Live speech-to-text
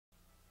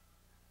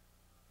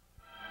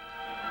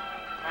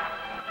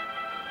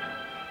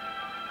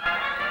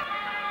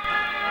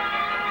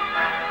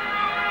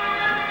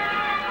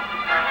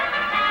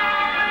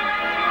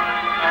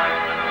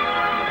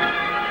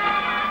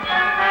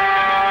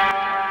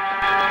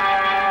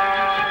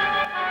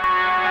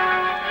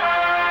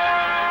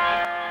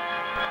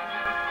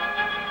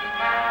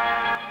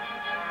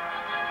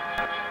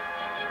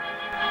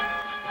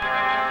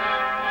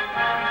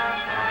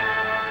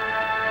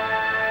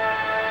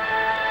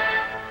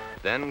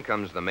Then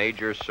comes the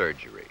major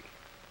surgery,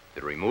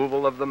 the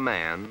removal of the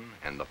man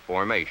and the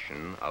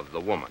formation of the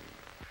woman.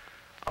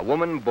 A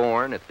woman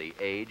born at the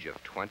age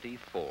of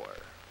 24.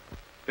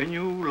 A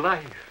new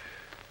life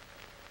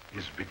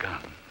is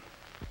begun.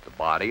 The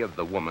body of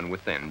the woman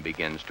within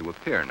begins to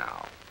appear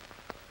now.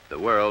 The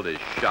world is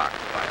shocked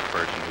by a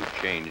person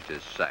who changed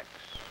his sex.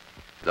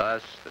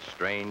 Thus, the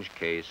strange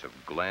case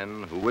of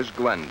Glen, who was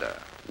Glenda,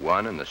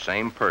 one and the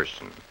same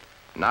person,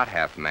 not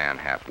half man,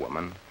 half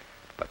woman,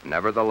 but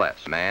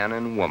nevertheless man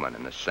and woman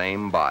in the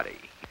same body.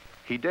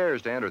 He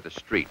dares to enter the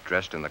street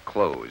dressed in the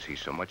clothes he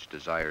so much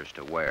desires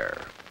to wear.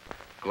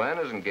 Glen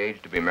is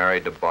engaged to be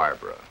married to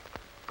Barbara.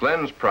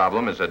 Glen's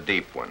problem is a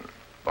deep one,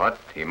 but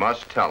he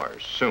must tell her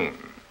soon.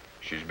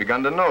 She's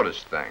begun to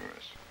notice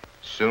things.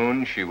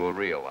 Soon she will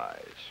realize.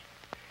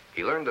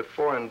 He learned that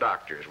foreign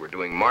doctors were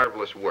doing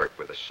marvelous work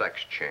with a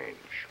sex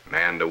change.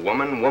 Man to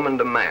woman, woman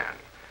to man.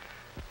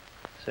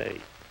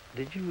 Say,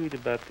 did you read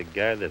about the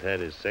guy that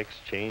had his sex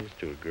changed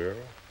to a girl?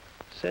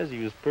 Says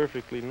he was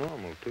perfectly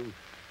normal, too.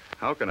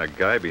 How can a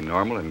guy be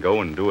normal and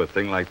go and do a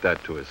thing like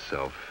that to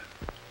himself?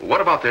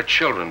 What about their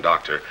children,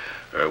 Doctor?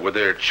 Would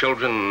their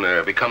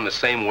children become the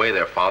same way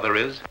their father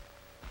is?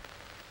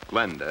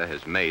 Glenda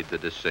has made the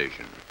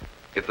decision.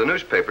 If the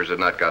newspapers had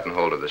not gotten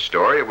hold of the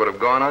story, it would have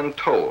gone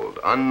untold,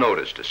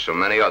 unnoticed as so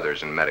many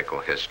others in medical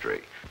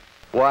history.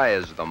 Why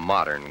is the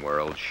modern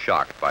world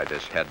shocked by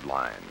this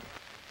headline?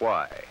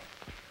 Why?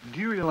 Do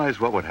you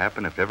realize what would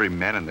happen if every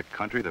man in the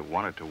country that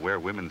wanted to wear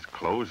women's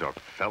clothes or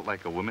felt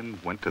like a woman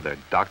went to their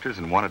doctors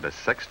and wanted a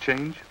sex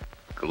change?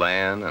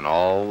 Glen and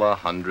all the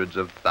hundreds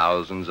of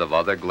thousands of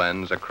other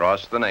Glens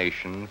across the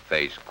nation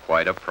face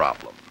quite a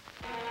problem.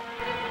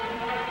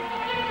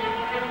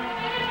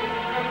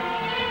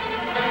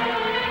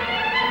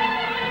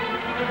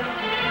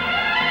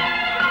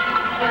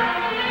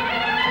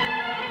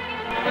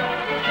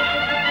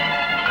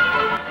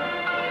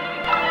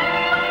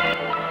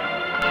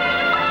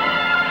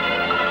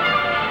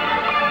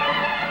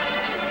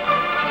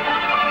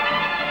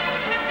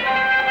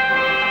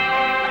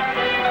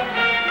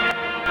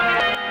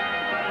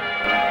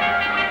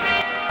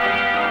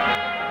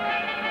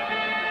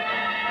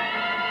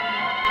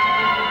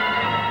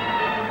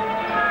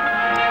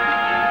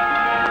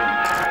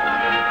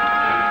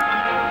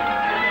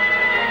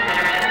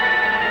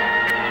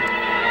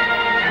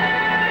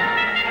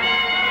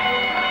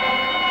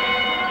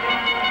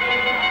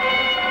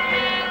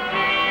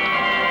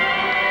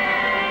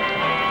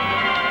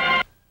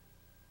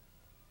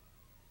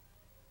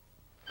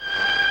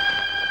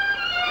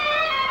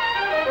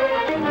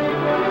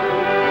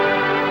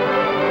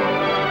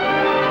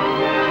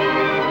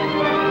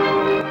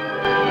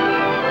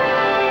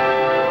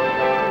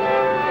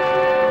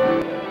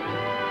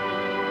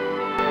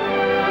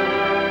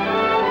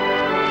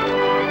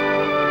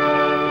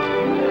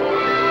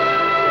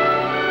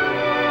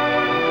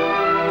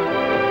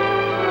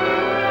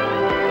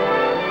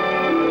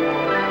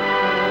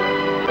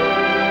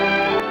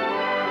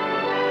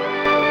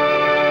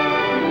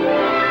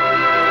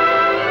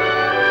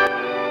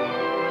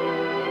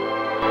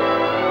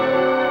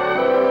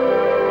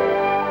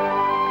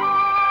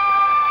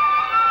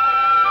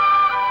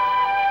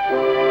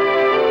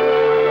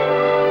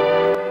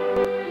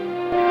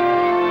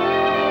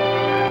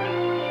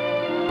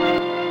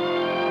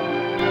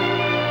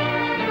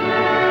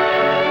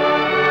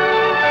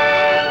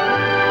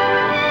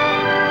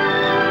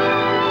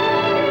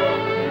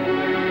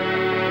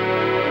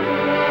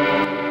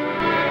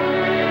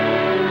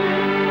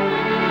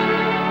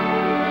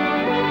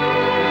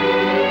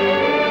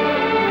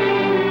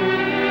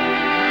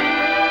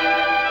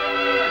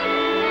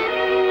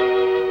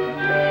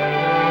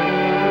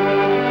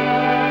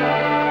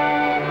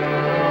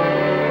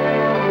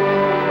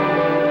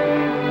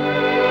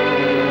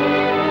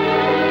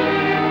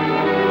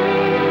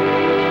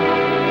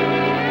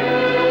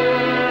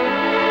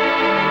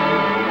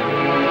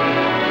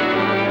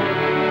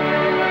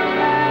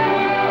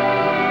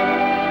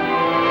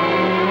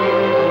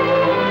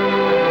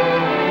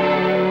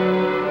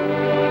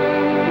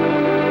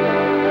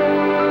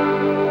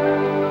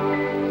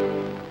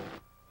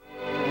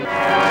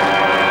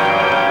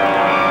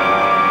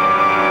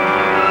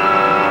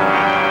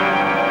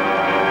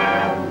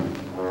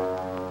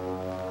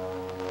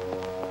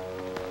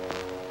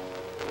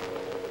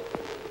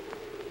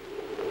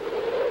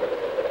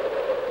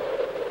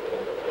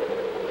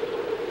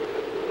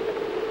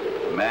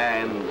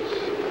 Man's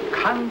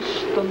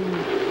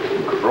constant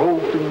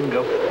groping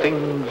of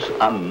things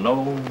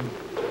unknown,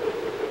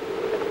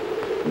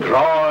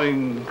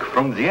 drawing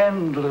from the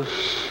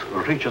endless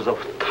reaches of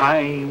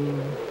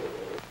time,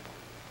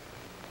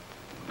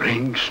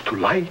 brings to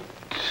light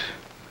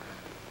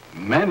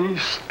many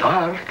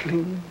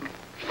startling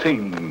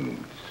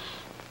things.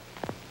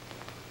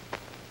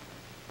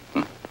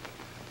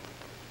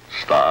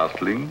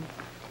 Startling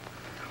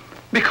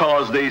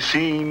because they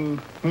seem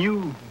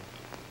new,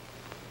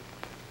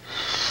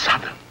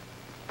 sudden.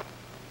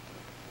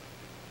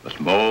 But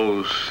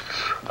most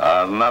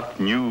are not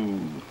new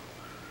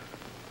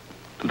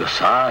to the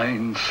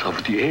signs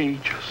of the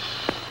ages.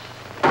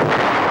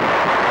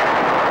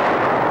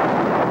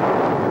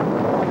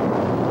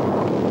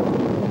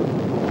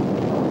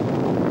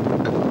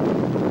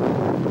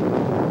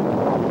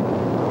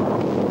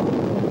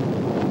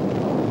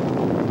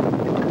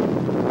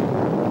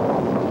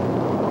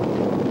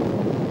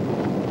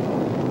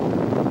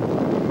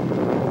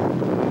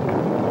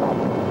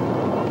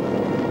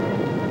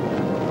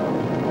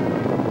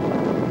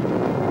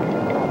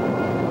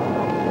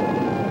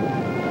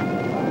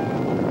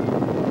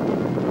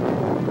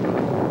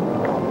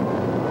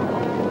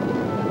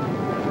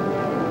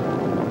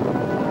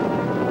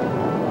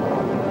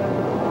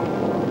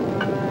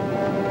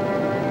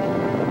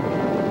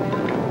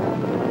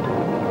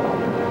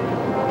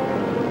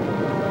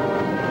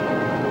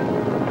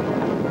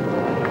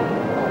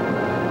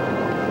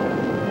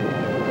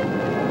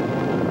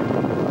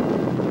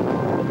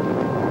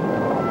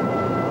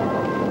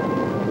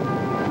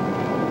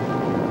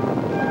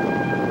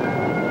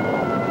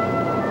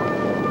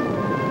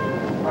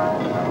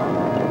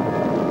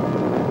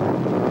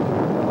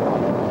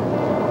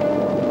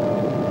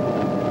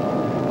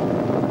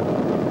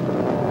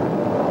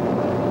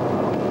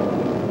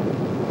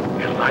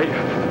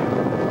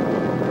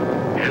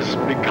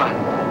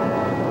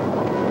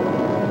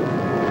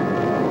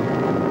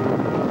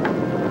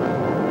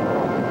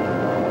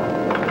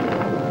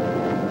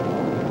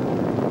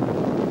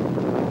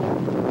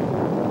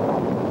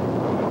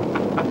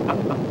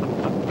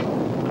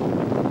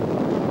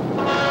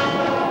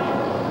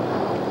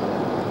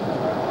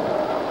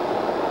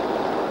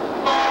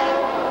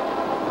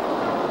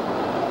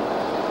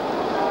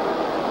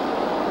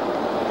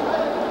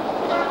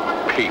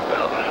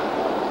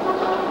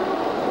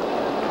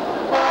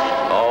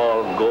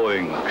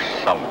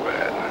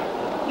 somewhere.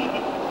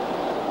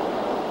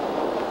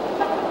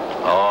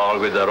 All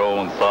with their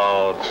own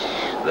thoughts,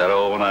 their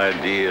own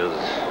ideas,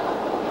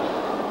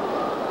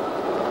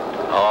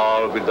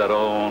 all with their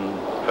own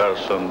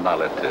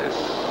personalities.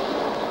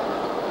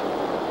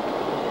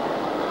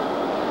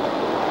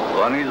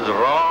 One is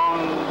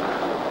wrong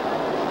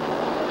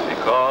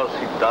because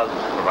he does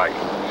right.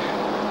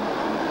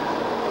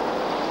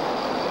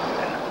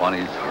 And one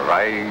is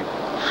right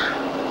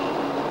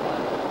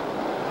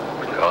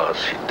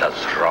because he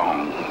does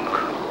wrong.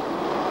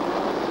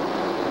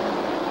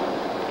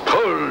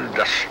 Pull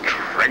the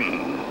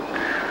string.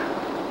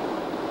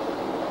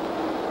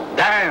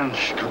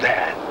 Dance to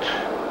that.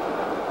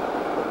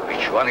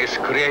 Which one is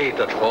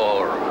created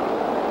for?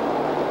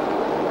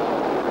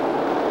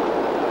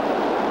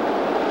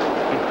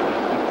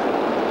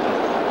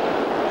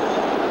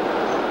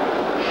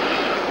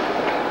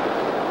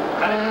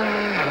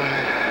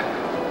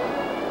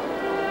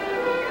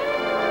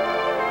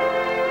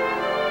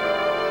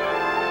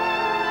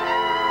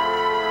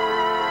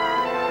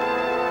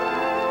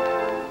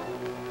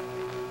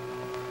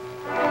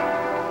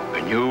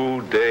 A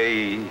new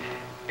day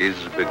is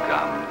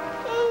begun.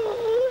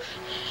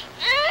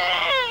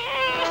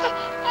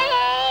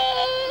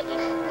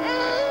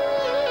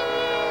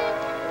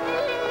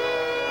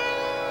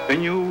 A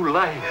new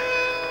life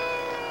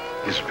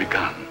is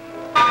begun.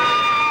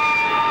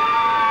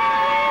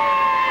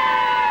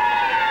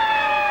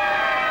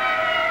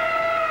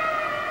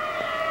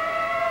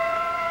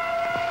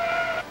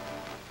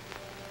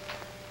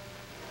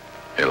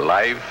 A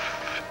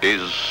life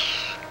is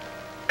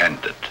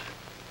ended.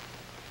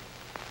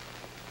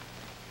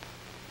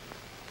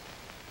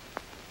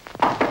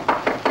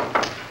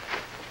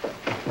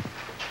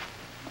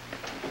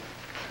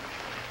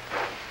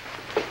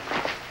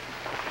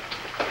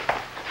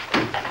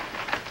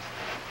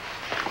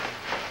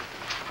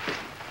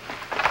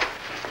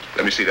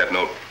 Let me see that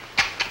note.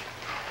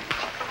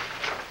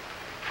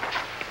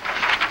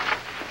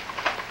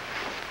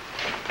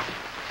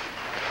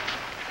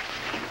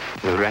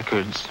 The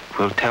records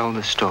will tell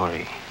the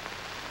story.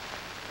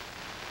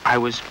 I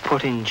was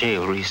put in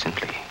jail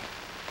recently.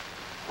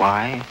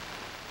 Why?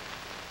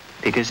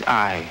 Because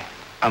I,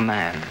 a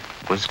man,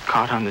 was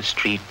caught on the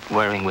street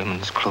wearing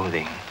women's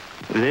clothing.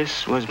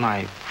 This was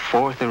my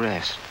 4th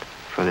arrest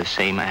for the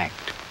same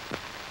act.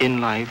 In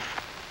life,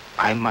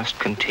 I must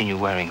continue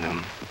wearing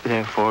them.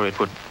 Therefore, it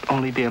would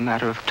only be a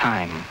matter of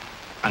time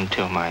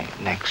until my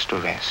next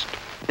arrest.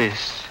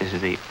 This is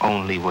the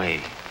only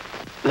way.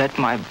 Let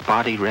my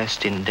body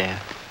rest in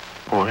death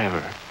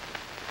forever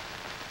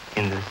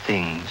in the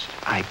things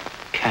I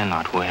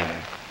cannot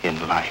wear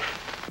in life.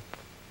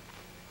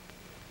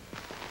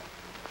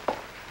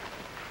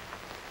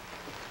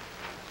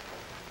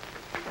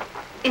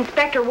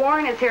 Inspector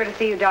Warren is here to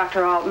see you,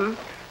 Dr. Alton.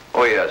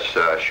 Oh, yes.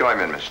 Show him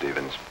in, Miss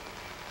Stevens.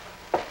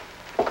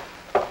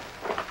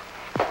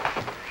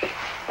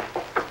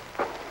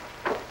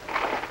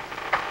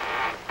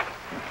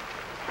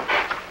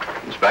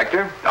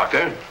 Inspector?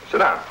 Doctor? Sit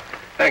down.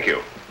 Thank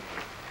you.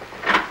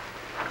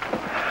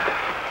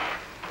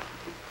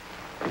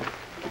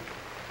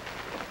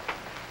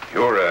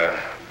 You're a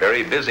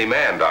very busy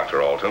man,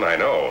 Dr. Alton, I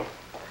know.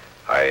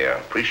 I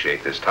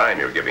appreciate this time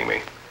you're giving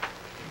me.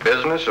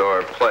 Business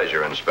or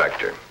pleasure,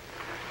 Inspector?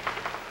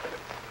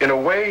 In a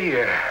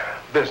way,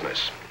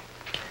 business.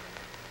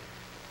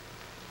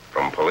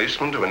 From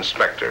policeman to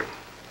inspector.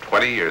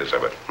 20 years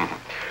of it.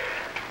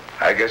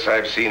 I guess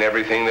I've seen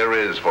everything there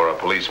is for a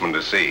policeman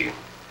to see.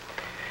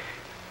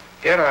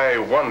 Yet I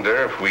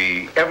wonder if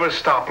we ever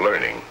stop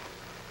learning.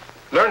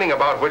 Learning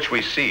about which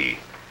we see.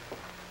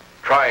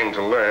 Trying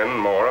to learn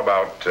more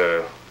about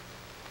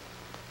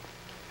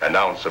an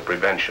ounce of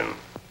prevention.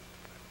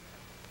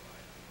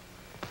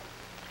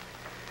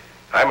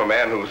 I'm a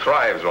man who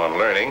thrives on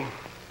learning.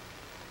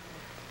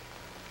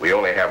 We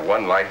only have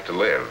one life to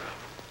live.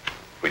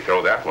 If we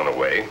throw that one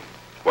away,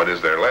 what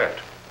is there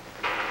left?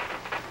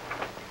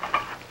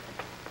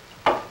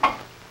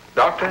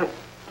 Doctor,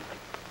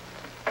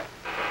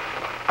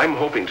 I'm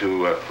hoping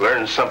to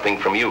learn something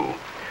from you.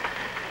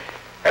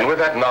 And with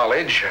that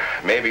knowledge,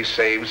 maybe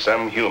save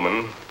some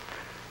human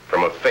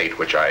from a fate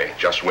which I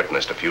just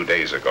witnessed a few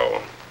days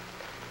ago.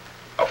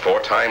 A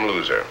 4-time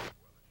loser.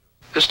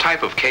 This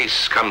type of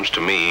case comes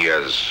to me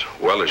as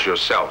well as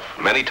yourself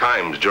many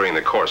times during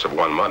the course of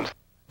 1 month.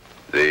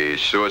 The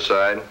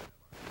suicide?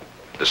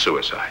 The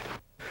suicide.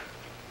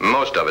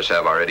 Most of us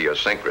have our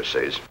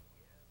idiosyncrasies.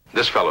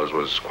 This fellow's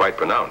was quite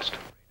pronounced.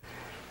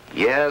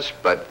 Yes,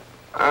 but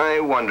I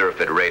wonder if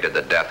it rated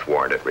the death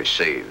warrant it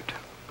received.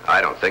 I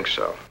don't think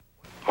so.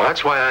 Well,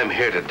 that's why I'm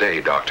here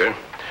today, Doctor.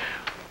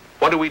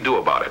 What do we do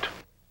about it?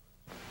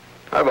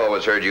 I've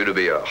always heard you to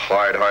be a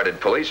hard-hearted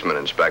policeman,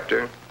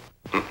 Inspector.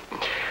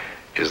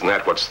 Isn't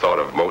that what's thought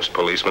of most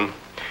policemen?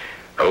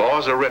 The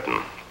laws are written.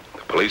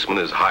 The policeman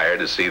is hired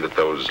to see that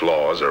those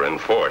laws are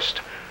enforced.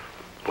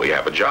 We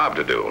have a job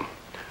to do.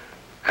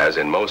 As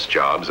in most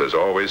jobs, there's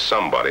always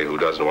somebody who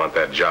doesn't want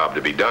that job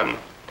to be done.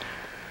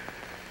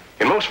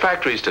 In most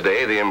factories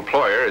today, the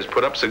employer has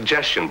put up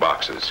suggestion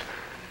boxes.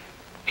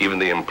 Even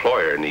the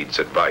employer needs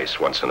advice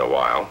once in a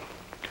while.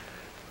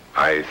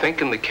 I think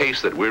in the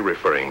case that we're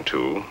referring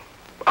to,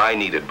 I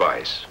need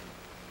advice.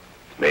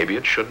 Maybe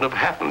it shouldn't have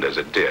happened as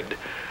it did,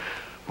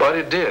 but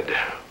it did.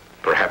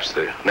 Perhaps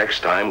the next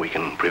time we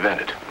can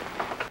prevent it.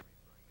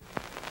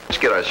 Let's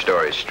get our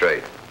story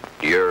straight.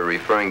 You're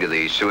referring to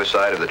the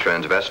suicide of the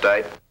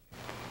transvestite?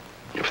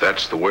 If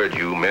that's the word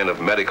you men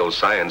of medical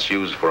science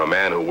use for a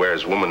man who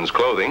wears woman's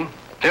clothing,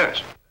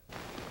 yes.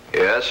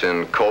 Yes,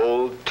 in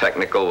cold,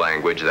 technical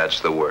language, that's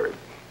the word.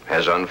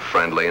 As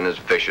unfriendly and as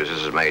vicious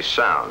as it may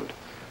sound.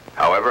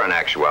 However, in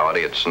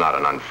actuality, it's not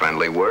an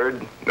unfriendly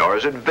word, nor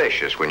is it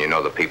vicious when you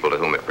know the people to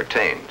whom it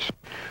pertains.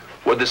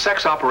 Would the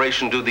sex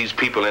operation do these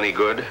people any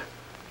good?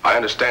 I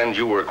understand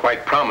you were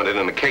quite prominent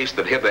in a case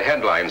that hit the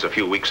headlines a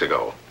few weeks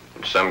ago.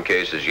 In some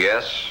cases,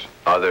 yes,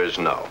 others,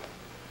 no.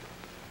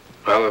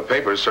 Well, the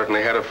papers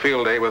certainly had a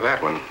field day with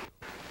that one.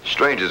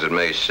 Strange as it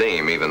may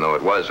seem, even though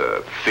it was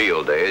a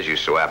field day, as you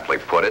so aptly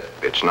put it,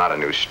 it's not a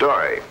new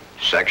story.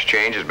 Sex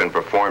change has been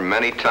performed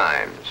many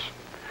times.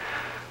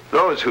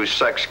 Those whose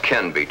sex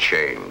can be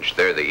changed,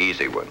 they're the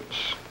easy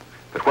ones.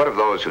 But what of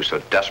those who so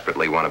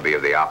desperately want to be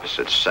of the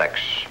opposite sex,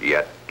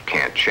 yet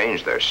can't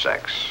change their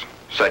sex?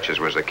 Such as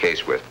was the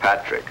case with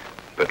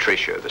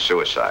Patricia, the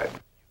suicide.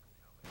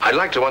 I'd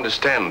like to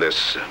understand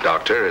this,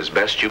 Doctor, as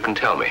best you can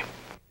tell me.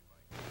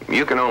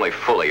 You can only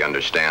fully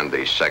understand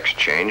the sex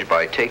change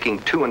by taking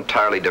two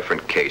entirely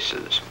different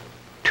cases.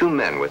 Two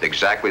men with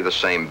exactly the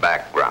same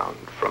background,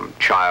 from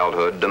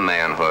childhood to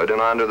manhood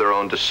and on to their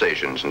own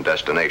decisions and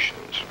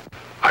destinations.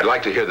 I'd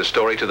like to hear the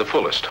story to the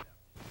fullest.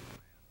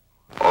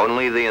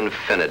 Only the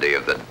infinity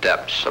of the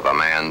depths of a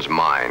man's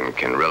mind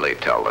can really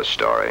tell the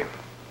story.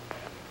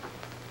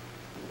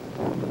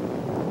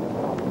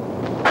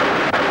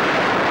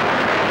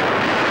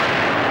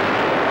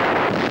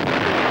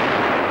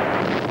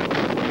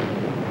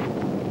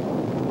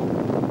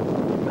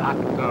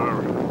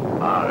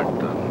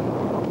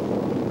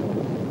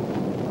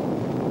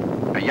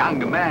 A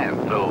young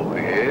man, though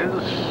he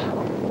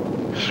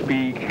is,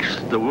 speaks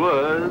the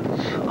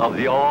words of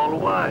the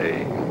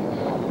All-Wise.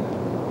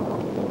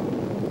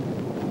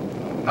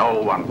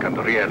 No one can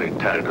really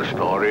tell the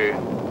story.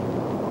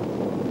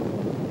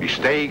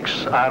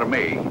 Mistakes are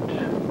made.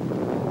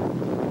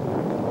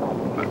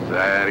 But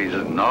there is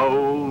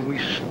no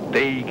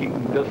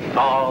mistaking the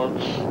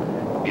thoughts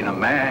in a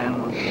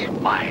man's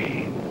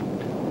mind.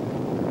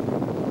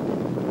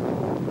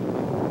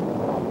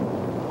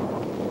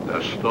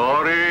 The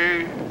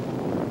story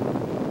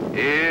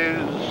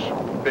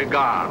is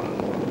begun.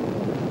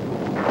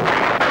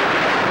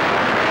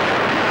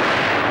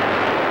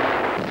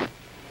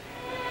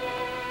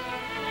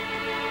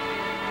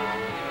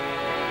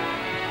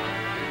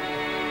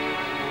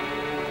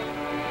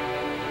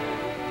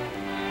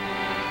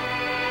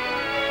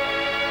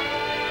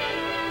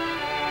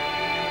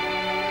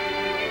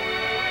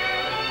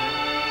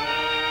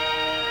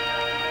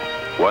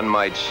 One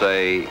might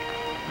say,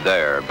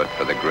 there, but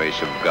for the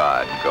grace of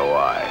God, go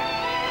I.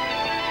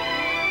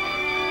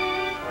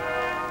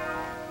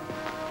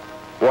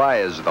 Why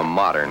is the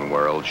modern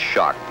world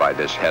shocked by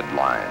this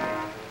headline?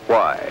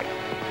 Why?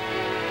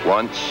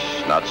 Once,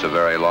 not so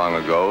very long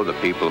ago, the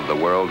people of the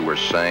world were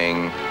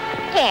saying,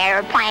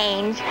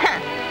 airplanes,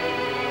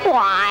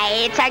 why,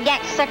 it's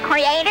against the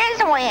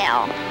Creator's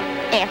will.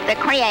 If the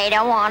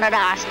Creator wanted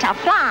us to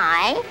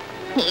fly,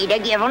 he'd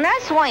have given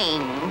us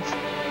wings.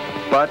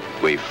 But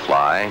we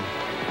fly.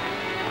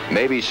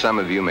 Maybe some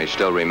of you may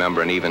still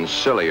remember an even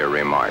sillier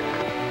remark.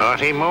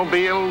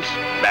 Automobiles?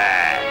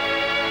 Bah.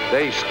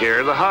 They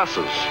scare the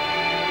hosses.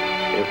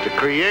 If the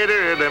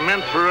Creator had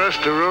meant for us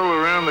to roll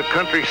around the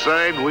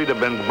countryside, we'd have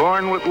been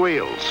born with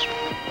wheels.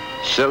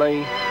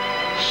 Silly?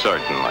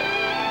 Certainly.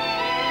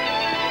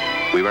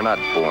 We were not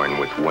born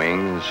with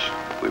wings.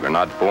 We were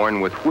not born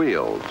with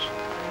wheels.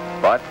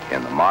 But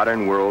in the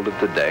modern world of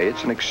today,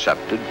 it's an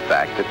accepted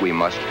fact that we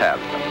must have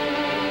them.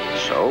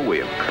 So we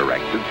have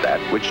corrected that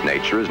which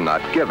nature has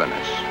not given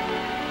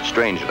us.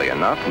 Strangely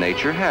enough,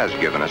 nature has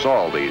given us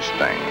all these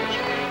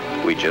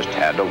things. We just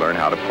had to learn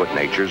how to put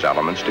nature's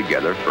elements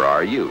together for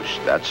our use,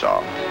 that's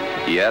all.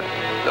 Yet,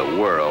 the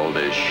world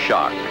is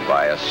shocked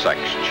by a sex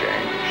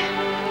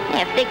change.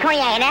 If the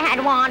Creator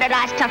had wanted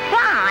us to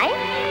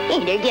fly,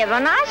 he'd have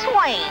given us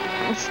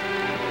wings.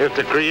 If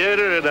the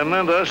Creator had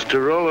meant us to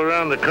roll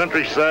around the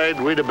countryside,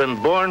 we'd have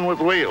been born with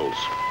wheels.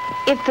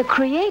 If the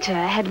Creator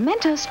had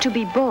meant us to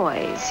be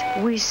boys,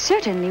 we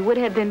certainly would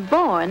have been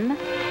born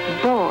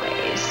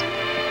boys.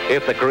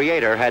 If the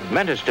Creator had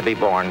meant us to be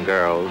born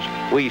girls,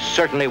 we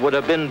certainly would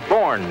have been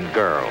born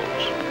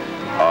girls.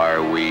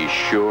 Are we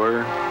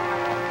sure?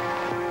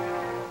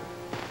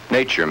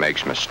 Nature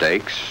makes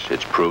mistakes.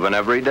 It's proven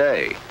every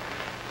day.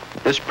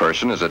 This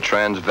person is a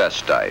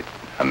transvestite,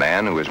 a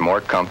man who is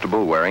more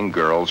comfortable wearing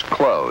girls'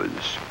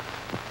 clothes.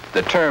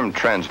 The term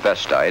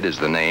transvestite is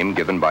the name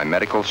given by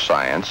medical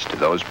science to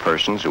those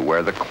persons who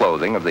wear the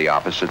clothing of the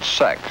opposite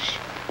sex.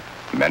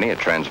 Many a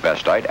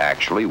transvestite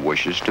actually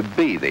wishes to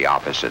be the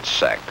opposite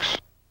sex.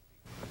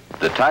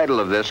 The title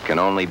of this can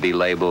only be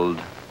labeled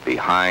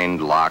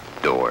Behind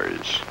Locked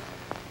Doors.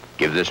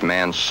 Give this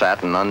man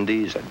satin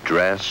undies, a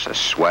dress, a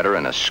sweater,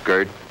 and a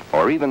skirt,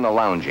 or even the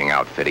lounging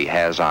outfit he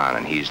has on,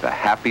 and he's the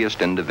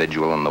happiest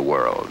individual in the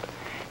world.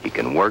 He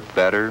can work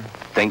better,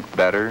 think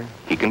better,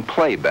 he can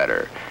play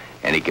better,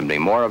 and he can be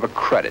more of a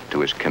credit to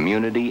his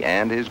community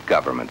and his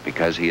government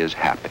because he is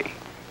happy.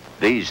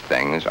 These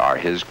things are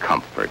his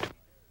comfort.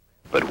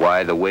 But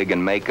why the wig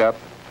and makeup?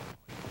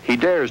 He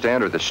dares to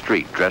enter the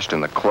street dressed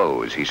in the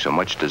clothes he so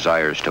much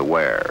desires to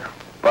wear,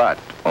 but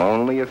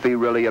only if he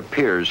really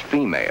appears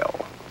female.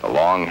 The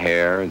long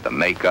hair, the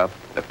makeup,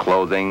 the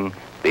clothing,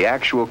 the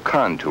actual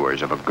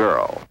contours of a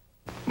girl.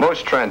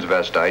 Most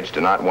transvestites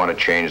do not want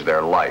to change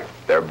their life,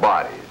 their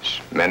bodies.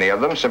 Many of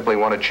them simply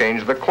want to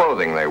change the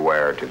clothing they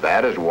wear to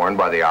that is worn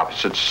by the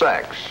opposite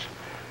sex.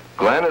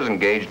 Glen is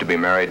engaged to be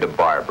married to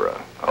Barbara,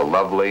 a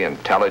lovely,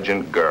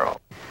 intelligent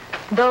girl.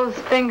 Those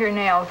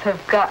fingernails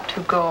have got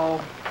to go.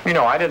 You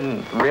know, I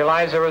didn't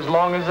realize they're as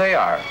long as they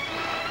are.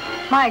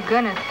 My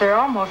goodness, they're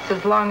almost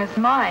as long as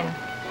mine.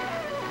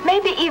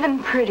 Maybe even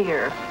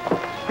prettier.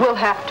 We'll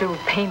have to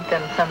paint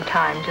them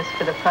sometime just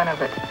for the fun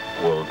of it.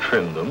 We'll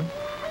trim them.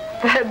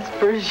 That's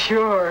for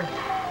sure.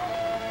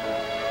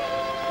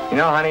 You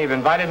know, honey, you've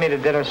invited me to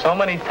dinner so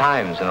many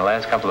times in the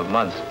last couple of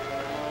months.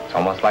 It's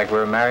almost like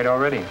we're married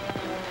already.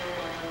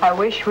 I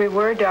wish we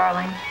were,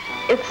 darling.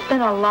 It's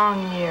been a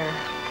long year.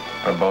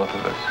 For both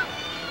of us.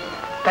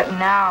 But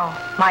now,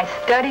 my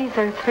studies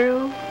are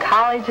through,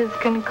 college is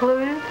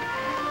concluded,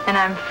 and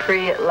I'm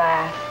free at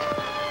last.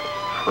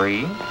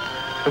 Free?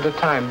 For the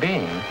time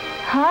being.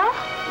 Huh?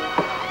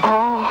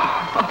 Oh.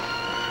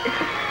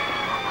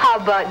 How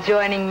about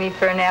joining me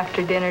for an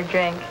after-dinner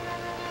drink?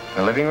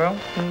 The living room?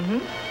 Mm-hmm.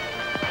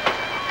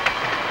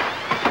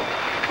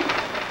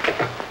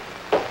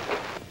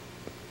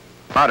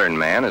 Modern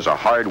man is a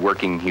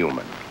hard-working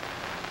human.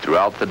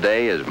 Throughout the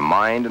day, his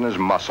mind and his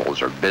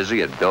muscles are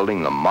busy at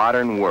building the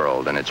modern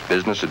world and its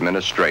business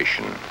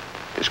administration.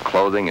 His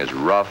clothing is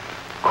rough,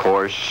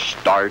 coarse,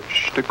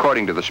 starched,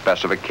 according to the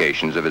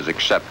specifications of his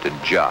accepted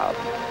job.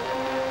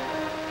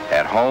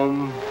 At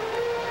home,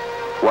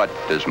 what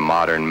does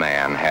modern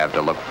man have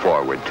to look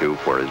forward to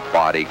for his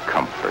body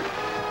comfort?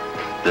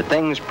 The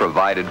things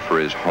provided for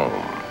his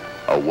home,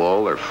 a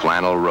wool or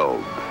flannel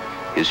robe,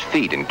 his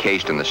feet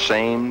encased in the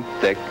same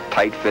thick,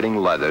 tight-fitting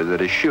leather that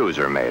his shoes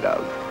are made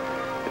of.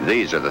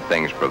 These are the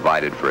things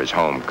provided for his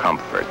home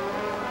comfort.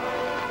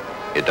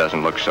 It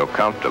doesn't look so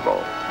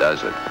comfortable,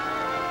 does it?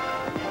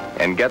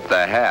 And get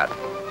the hat.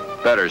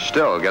 Better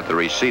still, get the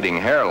receding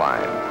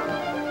hairline.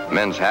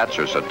 Men's hats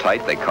are so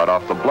tight they cut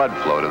off the blood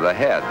flow to the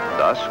head,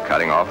 thus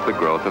cutting off the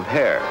growth of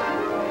hair.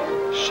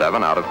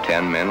 7 out of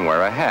 10 men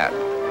wear a hat,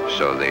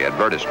 so the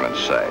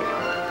advertisements say.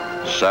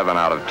 7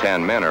 out of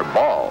 10 men are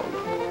bald.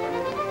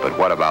 But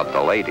what about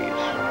the ladies?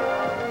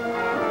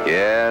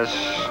 Yes,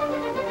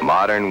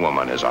 modern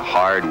woman is a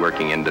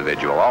hard-working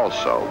individual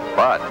also,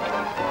 but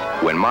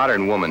when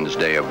modern woman's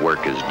day of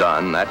work is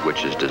done, that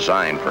which is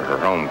designed for her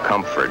home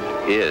comfort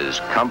is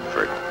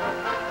comfort.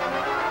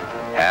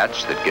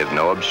 Hats that give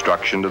no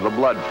obstruction to the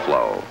blood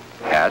flow.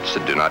 Hats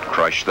that do not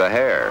crush the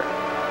hair.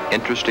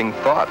 Interesting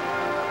thought,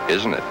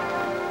 isn't it?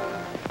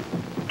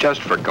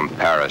 Just for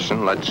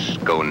comparison, let's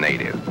go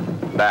native,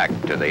 back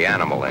to the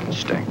animal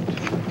instinct.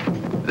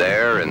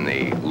 There, in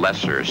the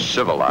lesser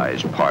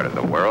civilized part of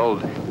the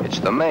world, it's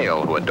the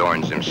male who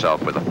adorns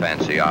himself with the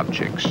fancy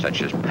objects,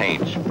 such as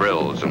paints,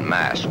 frills, and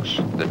masks.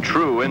 The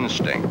true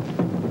instinct,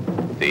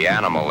 the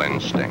animal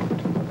instinct,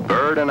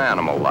 bird and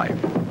animal life.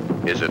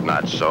 Is it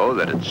not so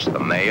that it's the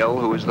male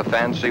who is the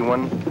fancy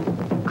one?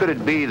 Could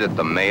it be that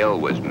the male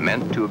was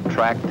meant to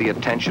attract the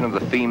attention of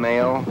the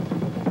female?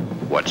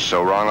 What's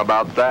so wrong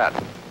about that?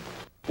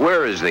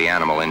 Where is the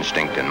animal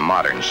instinct in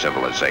modern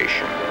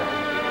civilization?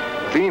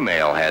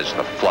 Female has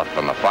the fluff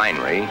and the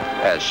finery,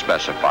 as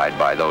specified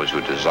by those who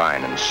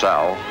design and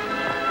sell.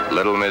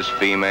 Little Miss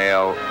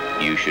Female,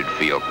 you should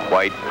feel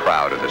quite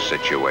proud of the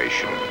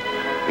situation.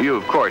 You,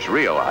 of course,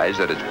 realize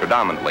that it's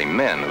predominantly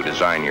men who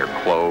design your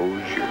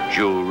clothes, your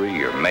jewelry,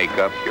 your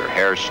makeup, your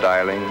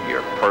hairstyling,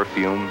 your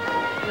perfume.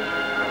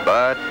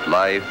 But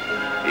life,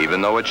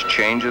 even though its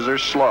changes are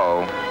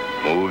slow,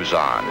 moves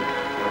on.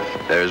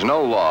 There's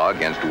no law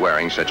against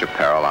wearing such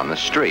apparel on the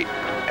street,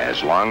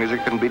 as long as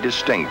it can be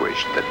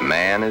distinguished that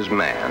man is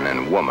man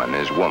and woman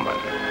is woman.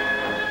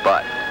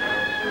 But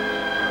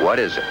what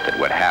is it that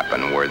would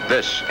happen were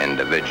this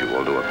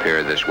individual to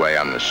appear this way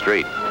on the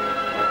street?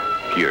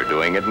 You're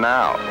doing it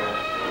now,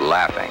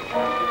 laughing.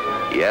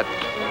 Yet,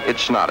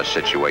 it's not a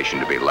situation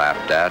to be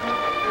laughed at.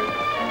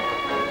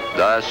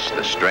 Thus,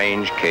 the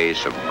strange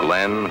case of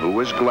Glen, who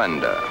was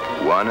Glenda,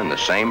 one and the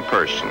same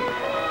person,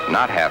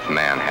 not half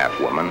man, half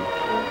woman,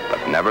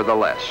 but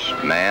nevertheless,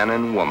 man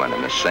and woman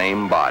in the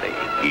same body,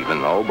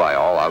 even though by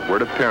all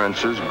outward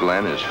appearances,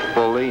 Glen is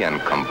fully and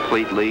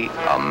completely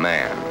a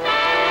man.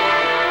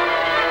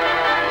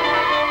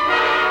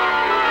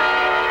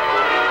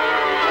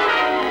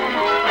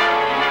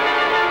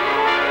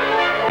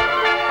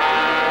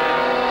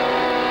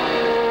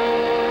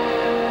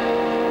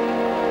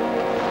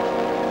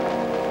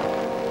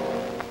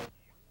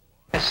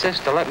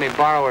 Sister let me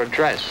borrow her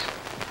dress.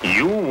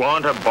 You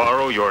want to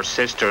borrow your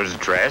sister's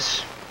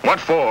dress? What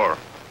for?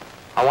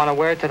 I want to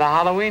wear it to the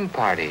Halloween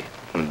party.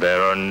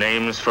 There are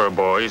names for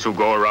boys who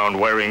go around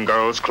wearing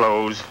girls'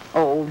 clothes.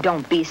 Oh,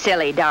 don't be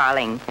silly,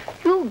 darling.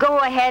 You go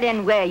ahead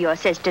and wear your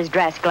sister's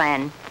dress,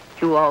 Glen.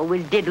 You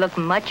always did look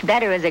much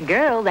better as a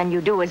girl than you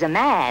do as a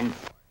man.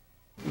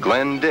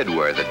 Glen did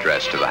wear the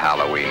dress to the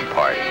Halloween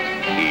party.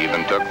 He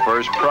even took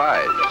first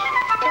prize.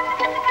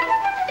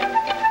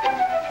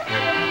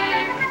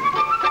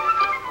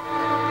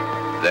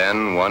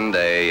 Then one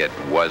day it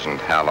wasn't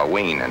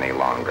Halloween any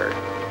longer.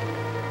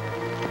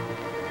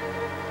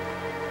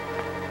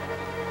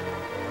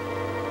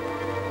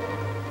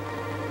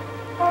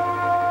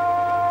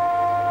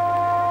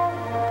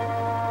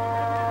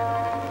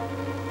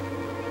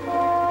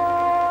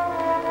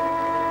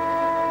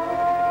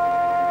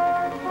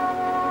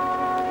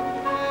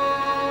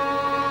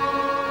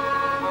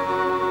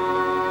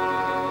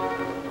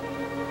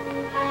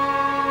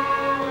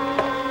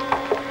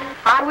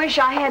 I wish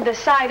I had the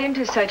sight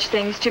into such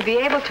things to be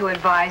able to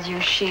advise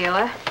you,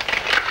 Sheila.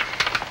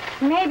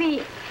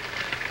 Maybe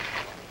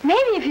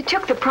if you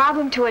took the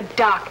problem to a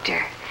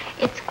doctor.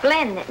 It's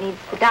Glen that needs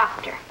the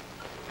doctor.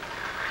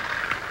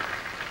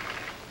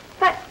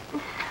 But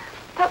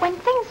when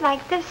things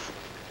like this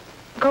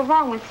go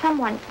wrong with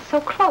someone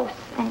so close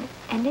and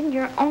in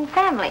your own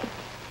family,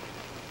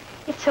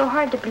 it's so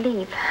hard to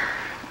believe.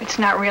 It's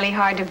not really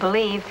hard to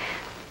believe.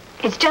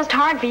 It's just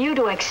hard for you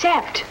to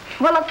accept.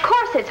 Well, of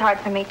course it's hard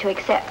for me to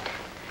accept.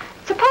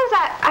 Suppose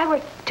I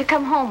were to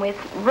come home with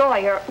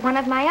Roy or one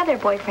of my other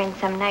boyfriends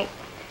some night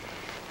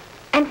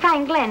and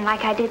find Glen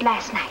like I did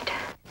last night.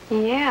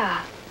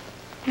 Yeah,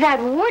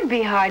 that would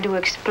be hard to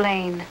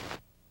explain.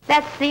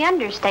 That's the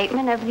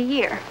understatement of the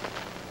year.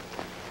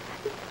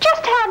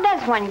 Just how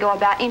does one go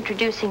about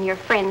introducing your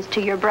friends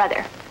to your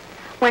brother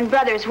when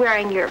brother's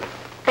wearing your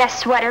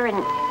best sweater and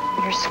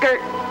your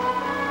skirt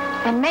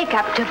and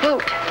makeup to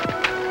boot?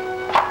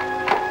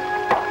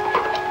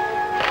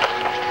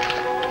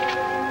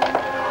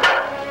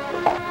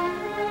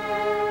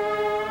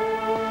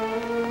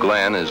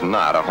 Glen is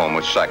not a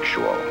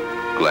homosexual.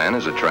 Glen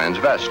is a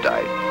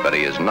transvestite, but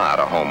he is not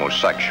a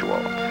homosexual.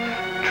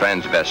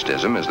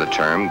 Transvestism is the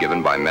term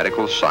given by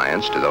medical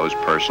science to those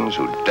persons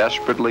who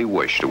desperately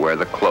wish to wear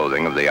the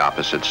clothing of the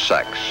opposite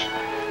sex,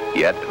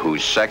 yet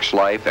whose sex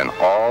life in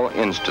all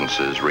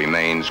instances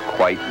remains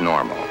quite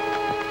normal.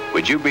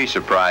 Would you be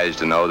surprised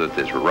to know that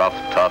this rough,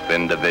 tough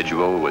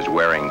individual was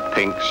wearing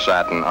pink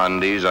satin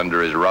undies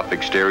under his rough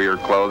exterior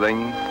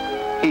clothing?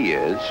 He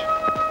is.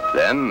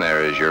 Then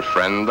there is your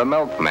friend the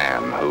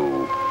milkman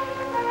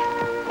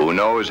who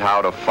knows how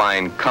to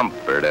find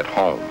comfort at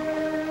home.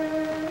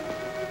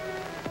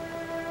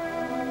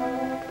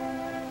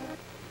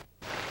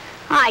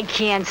 I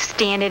can't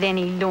stand it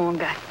any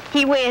longer.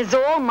 He wears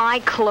all my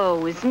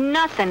clothes.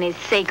 Nothing is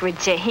sacred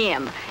to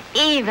him,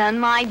 even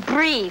my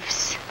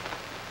briefs.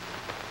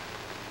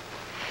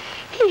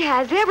 He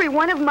has every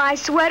one of my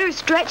sweaters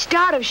stretched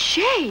out of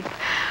shape.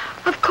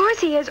 Of course,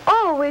 he has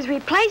always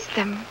replaced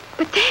them,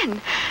 but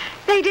then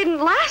they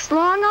didn't last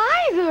long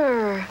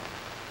either.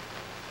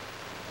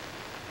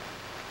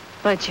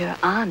 But, Your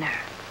Honor,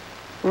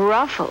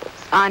 ruffles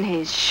on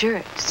his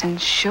shirts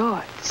and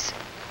shorts,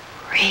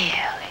 really.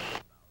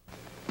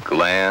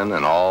 Glen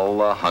and all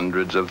the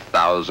hundreds of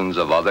thousands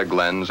of other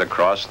Glens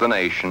across the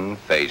nation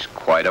face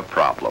quite a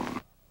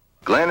problem.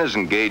 Glen is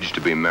engaged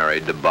to be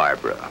married to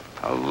Barbara,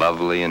 a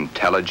lovely,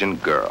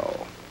 intelligent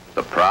girl.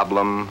 The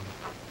problem?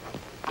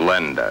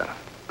 Glenda,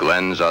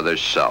 Glen's other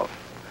self.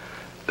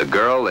 The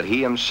girl that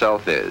he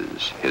himself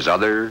is, his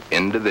other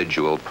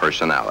individual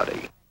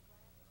personality.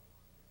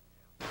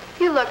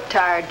 You look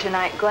tired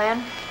tonight,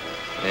 Glen.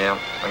 Yeah,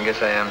 I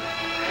guess I am.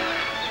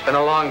 It's been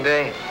a long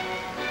day.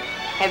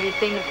 Have you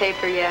seen the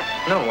paper yet?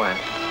 No, what?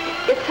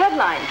 It's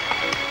headlines.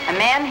 A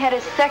man had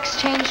his sex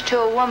changed to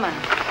a woman.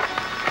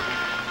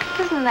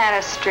 Isn't that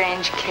a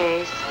strange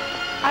case?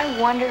 I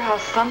wonder how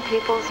some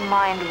people's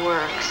mind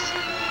works.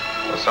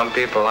 Well, some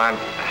people aren't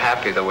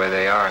happy the way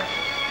they are.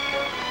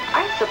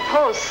 I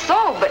suppose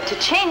so, but to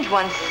change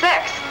one's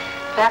sex,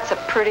 that's a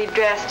pretty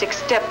drastic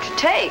step to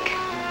take.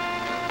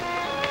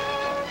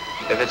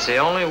 If it's the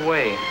only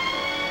way,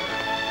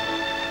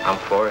 I'm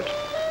for it.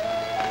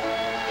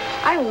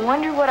 I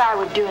wonder what I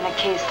would do in a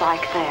case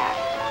like that,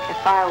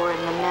 if I were in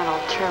the mental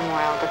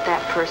turmoil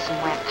that person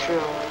went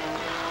through.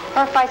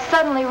 Or if I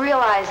suddenly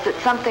realized that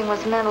something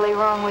was mentally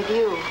wrong with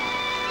you.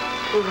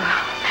 Ooh,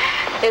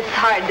 it's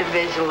hard to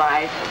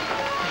visualize.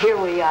 Here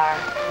we are,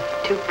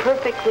 two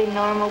perfectly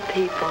normal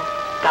people,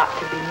 got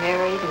to be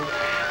married and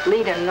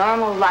lead a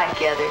normal life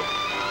together.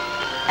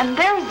 And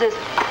there's this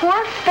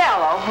poor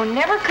fellow who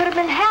never could have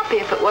been happy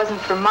if it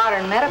wasn't for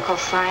modern medical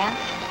science.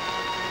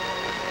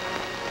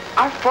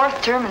 Our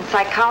fourth term in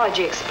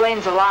psychology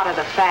explains a lot of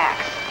the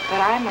facts,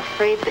 but I'm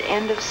afraid the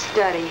end of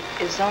study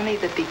is only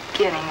the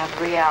beginning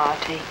of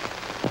reality.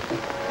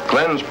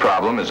 Glen's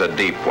problem is a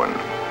deep one,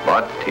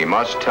 but he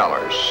must tell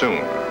her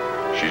soon.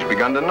 She's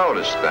begun to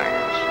notice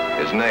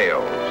things, his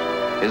nails,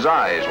 his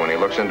eyes when he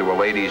looks into a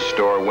ladies'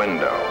 store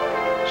window.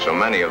 so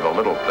many of the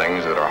little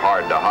things that are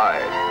hard to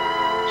hide.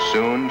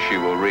 Soon she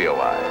will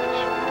realize.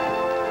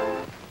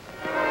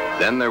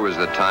 Then there was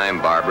the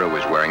time Barbara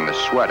was wearing the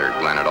sweater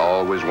Glen had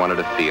always wanted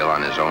to feel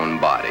on his own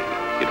body.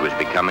 It was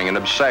becoming an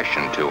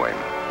obsession to him.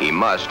 He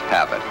must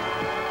have it.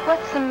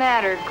 What's the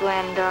matter,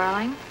 Glen,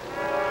 darling?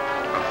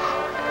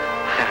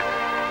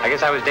 I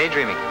guess I was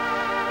daydreaming.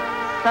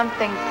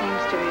 Something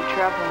seems to be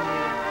troubling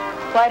you.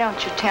 Why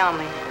don't you tell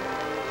me?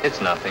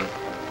 It's nothing.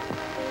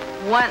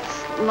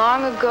 Once,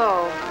 long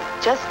ago,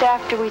 just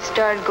after we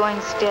started going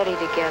steady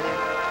together,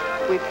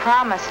 we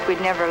promised we'd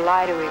never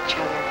lie to each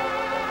other.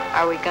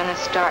 Are we gonna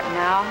start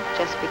now,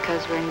 just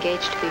because we're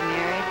engaged to be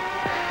married?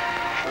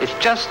 It's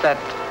just that...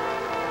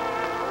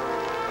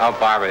 Oh,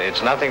 Barbara,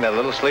 it's nothing that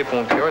little sleep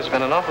won't cure. It's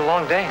been an awful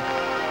long day.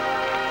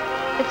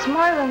 It's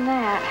more than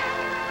that.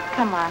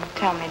 Come on,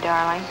 tell me,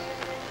 darling.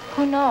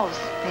 Who knows?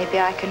 Maybe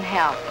I can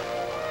help.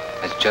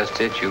 That's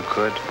just it, you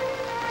could.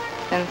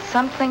 Then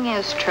something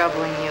is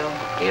troubling you.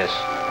 Yes.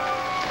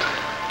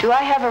 Do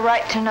I have a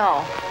right to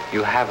know?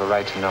 You have a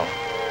right to know.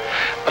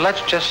 But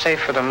let's just say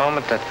for the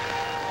moment that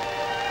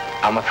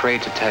I'm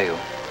afraid to tell you.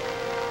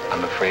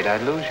 I'm afraid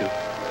I'd lose you.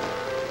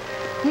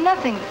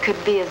 Nothing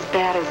could be as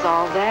bad as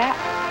all that.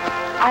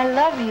 I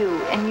love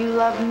you and you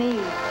love me.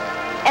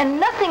 And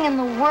nothing in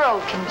the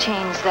world can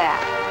change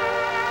that.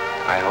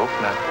 I hope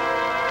not.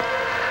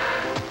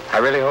 I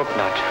really hope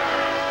not.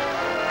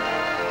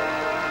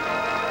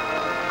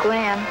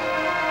 Glen,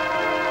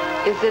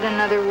 is it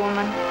another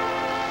woman?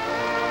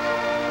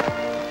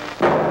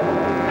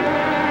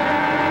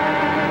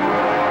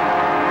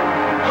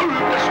 Hold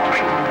the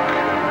string!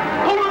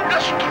 Hold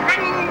the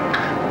string!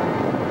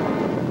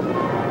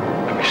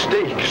 A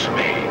mistake's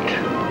made.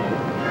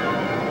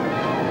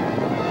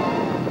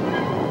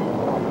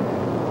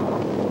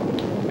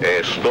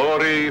 A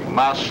story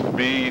must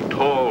be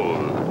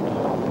told.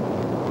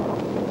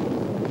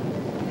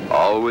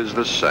 Always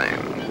the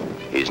same.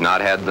 He's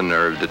not had the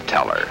nerve to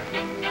tell her.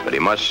 But he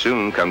must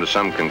soon come to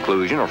some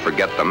conclusion or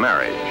forget the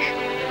marriage.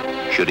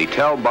 Should he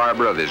tell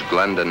Barbara of his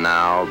Glenda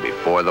now,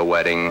 before the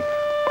wedding,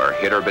 or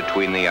hit her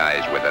between the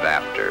eyes with it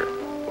after,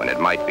 when it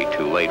might be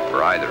too late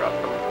for either of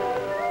them?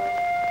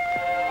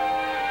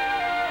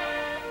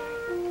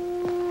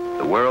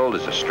 The world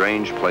is a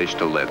strange place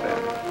to live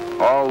in.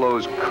 All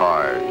those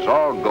cars,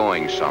 all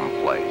going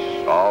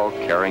someplace, all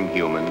carrying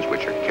humans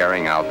which are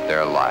carrying out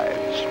their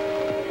lives.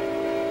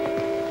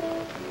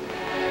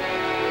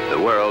 The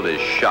world is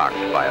shocked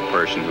by a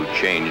person who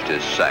changed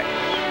his sex.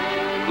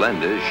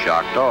 Glenda is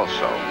shocked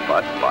also,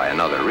 but by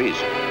another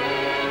reason.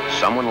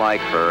 Someone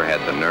like her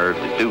had the nerve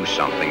to do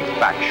something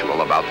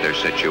factual about their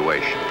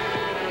situation.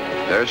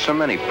 There are so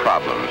many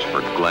problems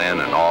for Glen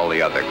and all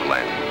the other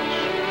Glens.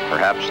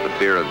 Perhaps the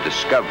fear of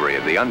discovery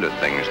of the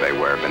underthings they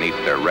wear beneath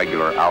their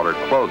regular outer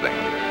clothing,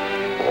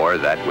 or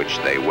that which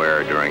they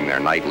wear during their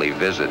nightly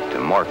visit to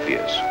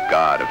Morpheus,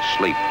 god of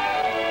sleep.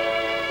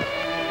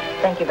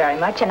 Thank you very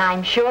much, and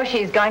I'm sure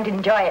she's going to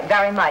enjoy it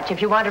very much.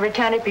 If you want to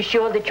return it, be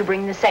sure that you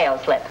bring the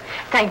sales slip.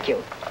 Thank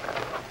you.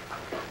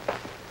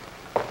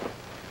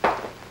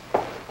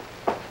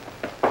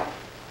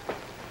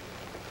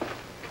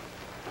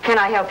 Can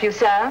I help you,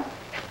 sir?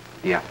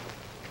 Yeah.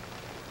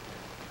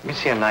 Let me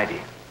see a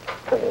 90.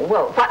 Oh,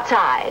 well, what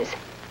size?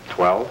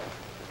 12.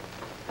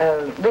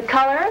 The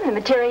color, the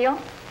material?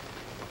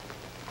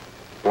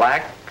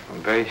 Black,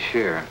 I'm very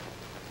sure.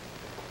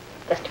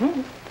 Just a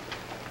minute.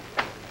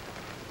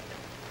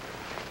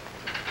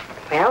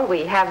 Well,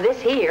 we have this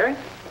here.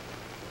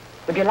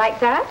 Would you like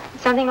that?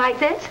 Something like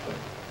this?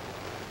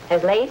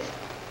 Has lace?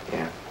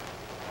 Yeah.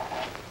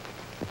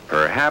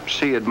 Perhaps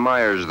he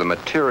admires the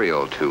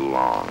material too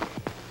long.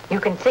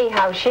 You can see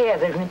how sheer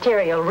the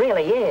material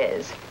really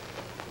is.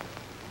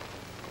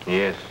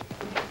 Yes.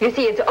 You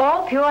see, it's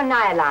all pure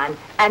nylon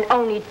and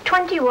only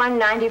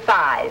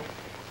 $21.95.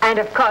 And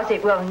of course,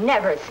 it will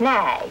never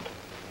snag.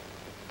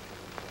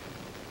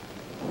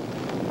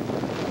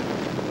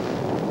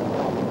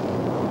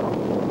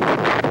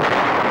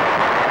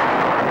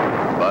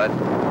 But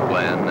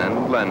Glen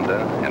and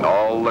Glenda and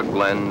all the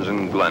Glens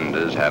and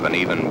Glendas have an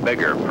even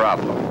bigger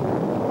problem.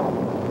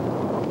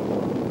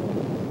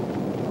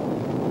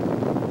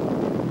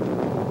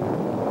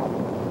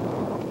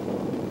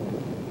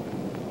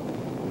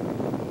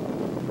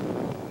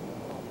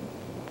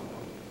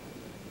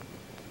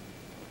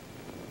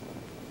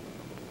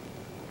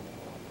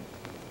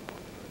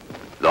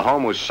 The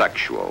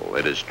homosexual,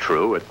 it is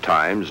true, at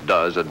times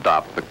does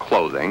adopt the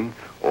clothing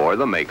or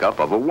the makeup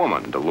of a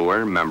woman to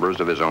lure members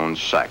of his own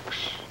sex.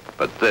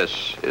 But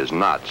this is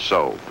not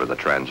so for the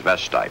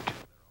transvestite.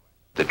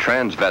 The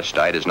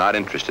transvestite is not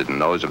interested in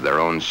those of their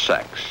own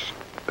sex.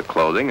 The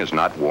clothing is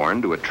not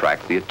worn to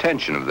attract the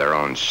attention of their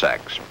own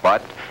sex,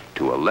 but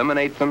to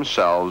eliminate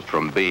themselves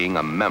from being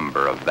a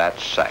member of that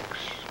sex.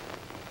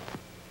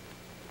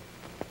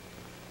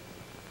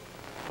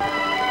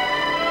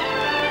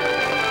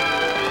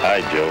 Hi,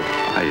 Joe.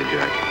 Hiya,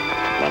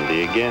 Jack.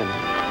 Monday again.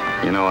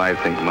 You know, I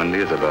think Monday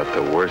is about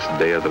the worst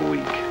day of the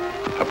week.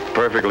 A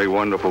perfectly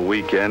wonderful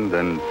weekend,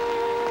 then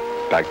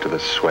back to the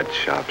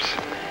sweatshops.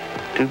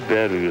 Too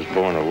bad we was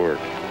born to work.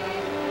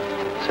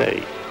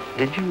 Say,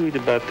 did you read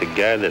about the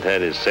guy that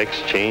had his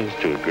sex changed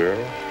to a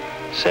girl?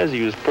 Says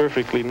he was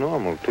perfectly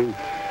normal, too.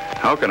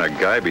 How can a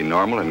guy be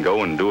normal and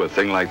go and do a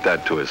thing like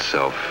that to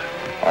himself?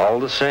 All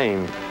the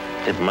same,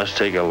 it must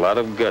take a lot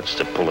of guts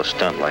to pull a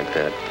stunt like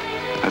that.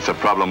 That's a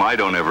problem I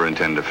don't ever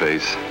intend to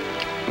face.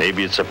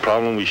 Maybe it's a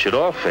problem we should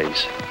all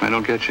face. I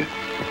don't get you.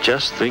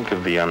 Just think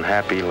of the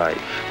unhappy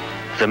life.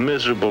 The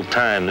miserable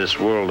time this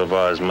world of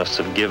ours must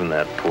have given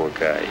that poor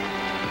guy.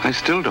 I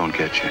still don't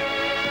get you.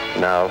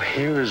 Now,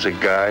 here is a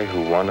guy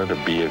who wanted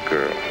to be a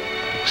girl.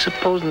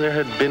 Supposing there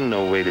had been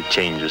no way to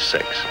change his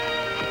sex.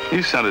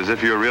 You sound as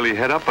if you're really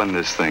head up on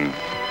this thing.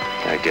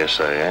 I guess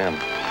I am.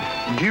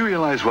 Do you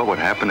realize what would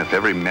happen if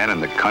every man in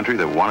the country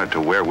that wanted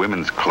to wear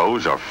women's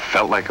clothes or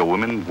felt like a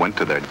woman went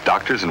to their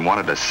doctors and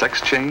wanted a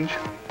sex change?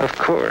 Of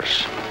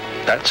course.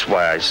 That's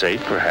why I say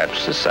perhaps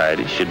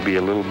society should be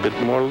a little bit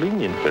more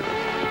lenient with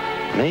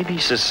them. Maybe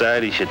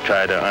society should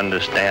try to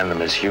understand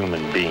them as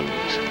human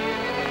beings.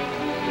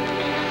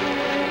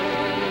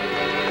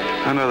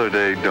 Another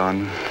day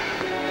done.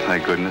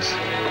 Thank goodness.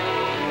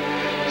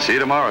 See you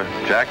tomorrow,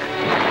 Jack.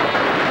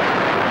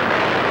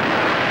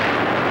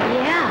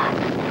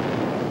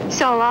 Yeah.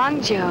 So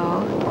long,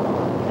 Joe.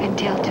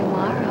 Until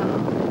tomorrow.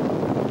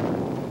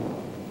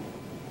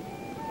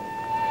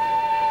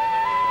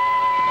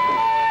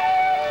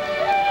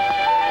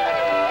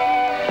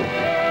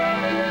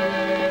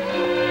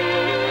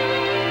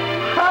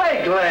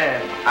 Hi,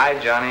 Glen. Hi,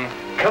 Johnny.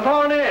 Come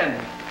on in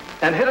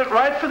and hit it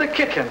right for the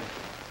kicking.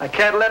 I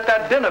can't let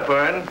that dinner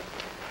burn.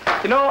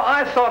 You know,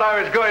 I thought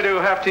I was going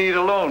to have to eat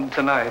alone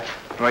tonight.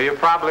 Well, you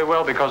probably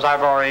will because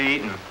I've already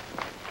eaten.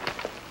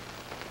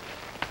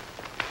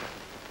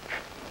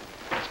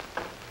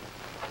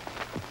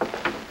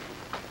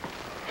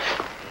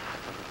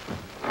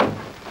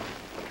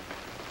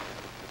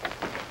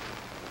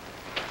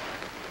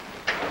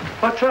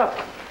 What's up?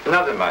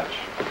 Nothing much.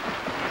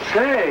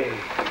 Say,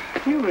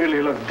 you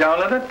really look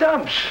down in the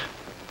dumps.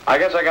 I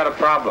guess I got a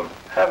problem.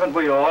 Haven't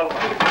we all?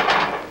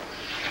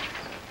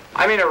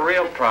 I mean a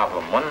real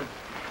problem, one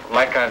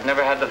like I've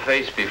never had to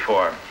face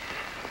before.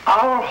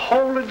 Our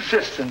whole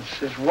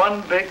existence is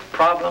one big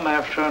problem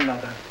after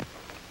another.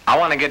 I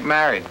want to get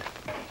married.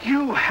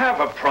 You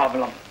have a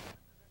problem.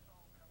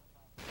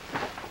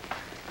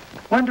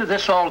 When did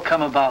this all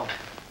come about?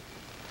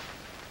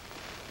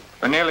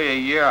 For nearly a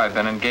year, I've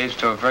been engaged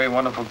to a very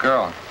wonderful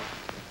girl.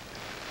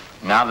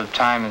 Now the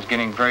time is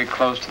getting very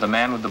close to the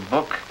man with the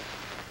book.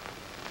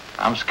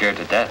 I'm scared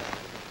to death.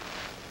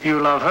 You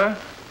love her?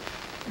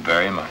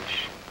 Very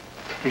much.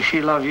 Does she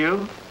love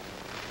you?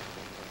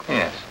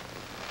 Yes.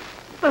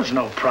 There's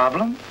no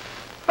problem.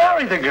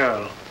 Marry the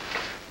girl.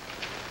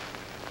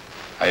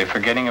 Are you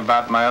forgetting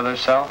about my other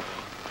self?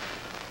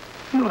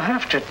 You'll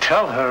have to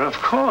tell her, of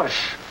course.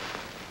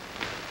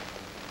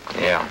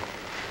 Yeah.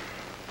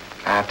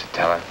 I have to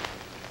tell her.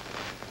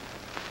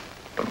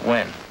 But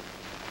when?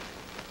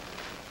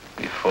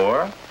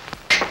 Before?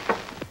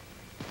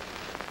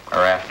 Or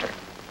after?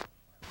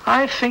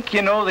 I think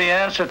you know the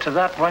answer to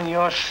that one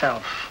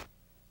yourself.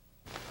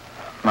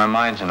 My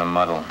mind's in a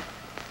muddle.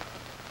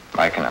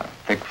 Like in a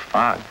thick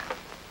fog.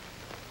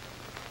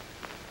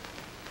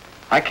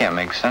 I can't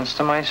make sense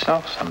to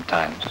myself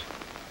sometimes.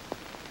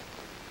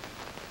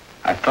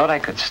 I thought I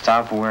could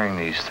stop wearing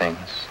these things.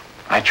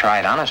 I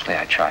tried, honestly,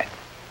 I tried.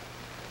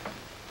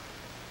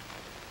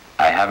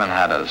 I haven't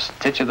had a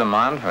stitch of them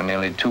on for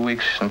nearly 2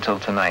 weeks until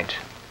tonight.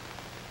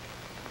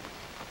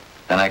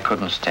 Then I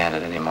couldn't stand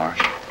it anymore.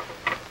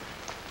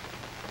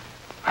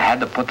 I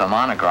had to put them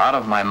on or go out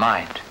of my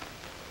mind.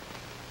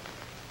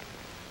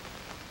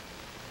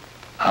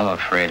 I'm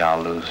afraid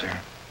I'll lose her.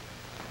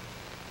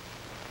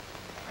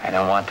 I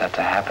don't want that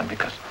to happen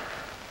because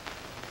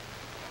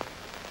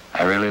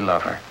I really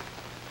love her.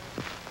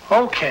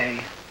 Okay.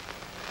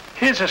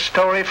 Here's a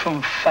story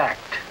from fact.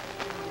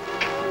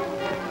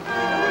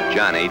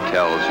 Johnny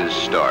tells his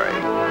story.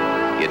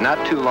 He had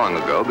not too long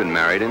ago been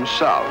married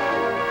himself.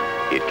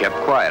 He had kept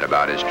quiet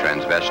about his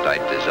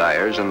transvestite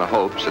desires in the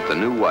hopes that the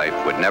new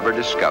wife would never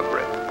discover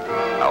it.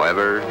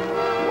 However,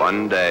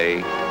 one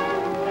day,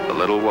 the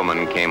little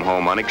woman came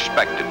home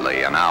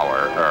unexpectedly an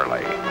hour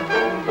early.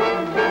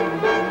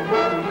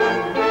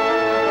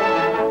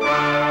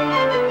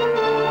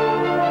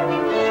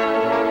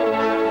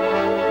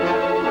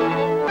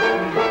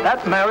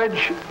 That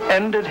marriage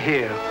ended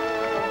here.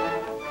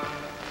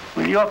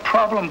 Will your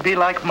problem be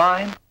like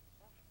mine?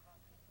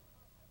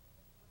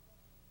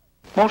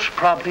 Most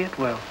probably it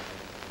will.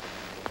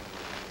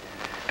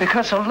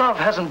 Because a love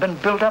hasn't been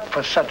built up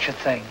for such a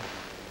thing.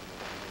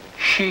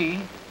 She,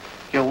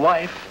 your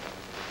wife,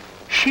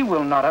 she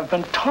will not have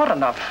been taught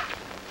enough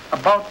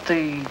about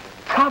the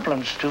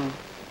problems to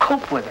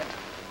cope with it.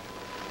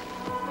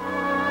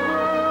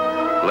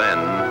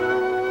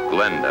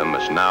 Glenda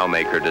must now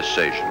make her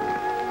decision.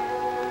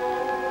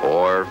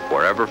 Or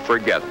forever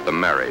forget the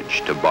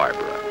marriage to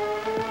Barbara.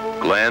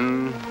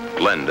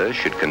 Glenda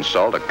should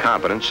consult a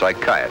competent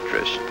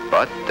psychiatrist,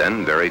 but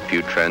then very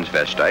few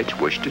transvestites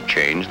wish to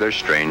change their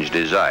strange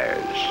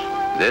desires.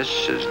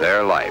 This is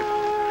their life.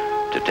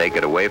 To take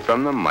it away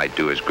from them might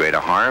do as great a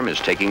harm as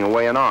taking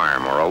away an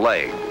arm or a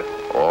leg,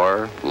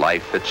 or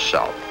life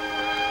itself.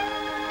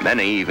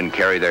 Many even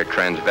carry their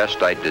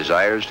transvestite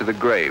desires to the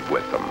grave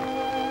with them.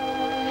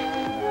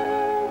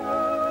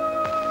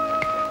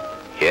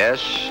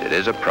 Yes, it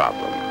is a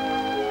problem.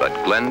 But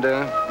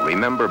Glenda,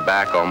 remember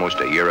back almost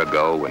a year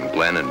ago when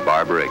Glen and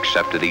Barbara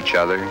accepted each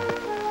other?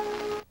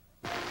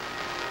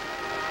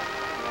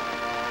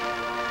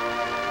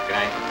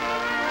 Okay.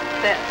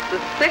 That's the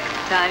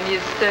 6th time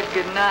you've said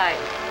goodnight.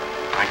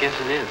 I guess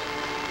it is.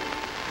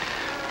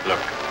 Look.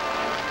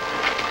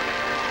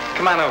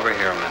 Come on over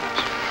here a minute.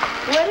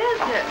 What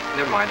is it?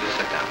 Never mind, just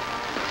sit down.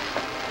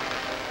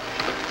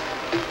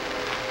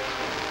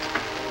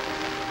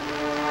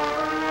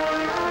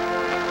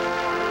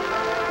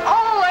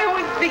 Oh, I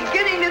was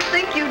beginning to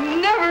think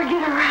you'd never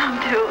get around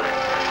to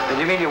it. Did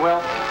you mean you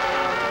will?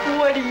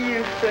 What do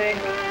you think?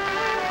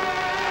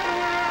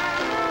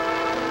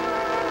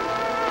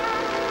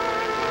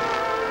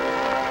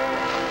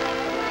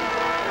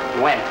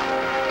 When?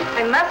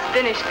 I must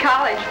finish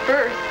college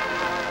first.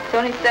 It's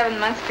only 7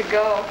 months to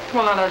go.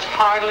 Well, now, that's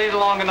hardly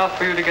long enough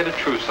for you to get a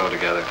trousseau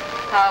together.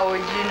 How would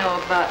you know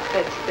about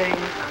such things?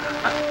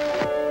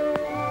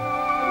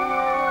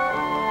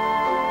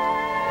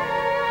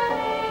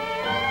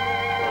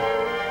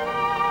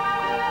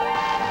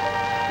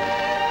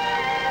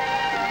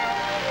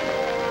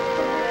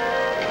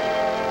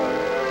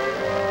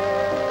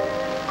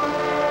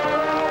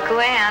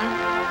 Glen,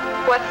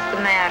 what's the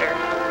matter?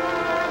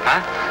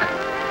 Huh?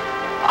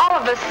 All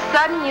of a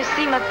sudden, you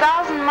seem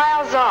 1,000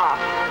 miles off.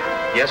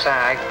 Yes,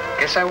 I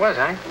guess I was,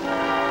 huh?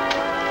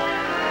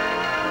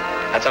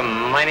 That's a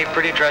mighty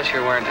pretty dress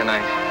you're wearing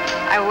tonight.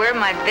 I wear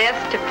my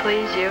best to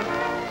please you.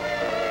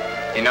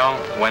 You know,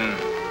 when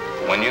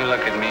you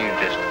look at me, you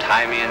just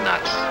tie me in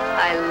knots.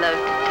 I love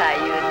to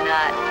tie you in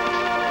knots.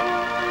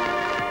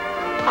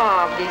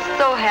 Oh, I'll be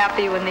so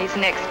happy when these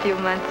next few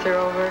months are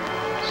over.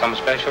 Some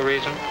special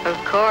reason? Of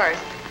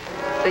course.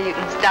 So you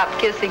can stop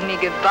kissing me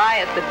goodbye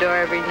at the door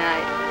every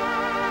night.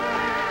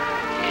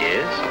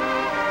 Yes?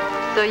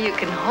 So you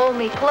can hold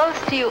me close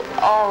to you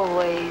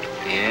always.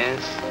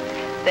 Yes?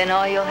 Then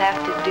all you'll have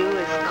to do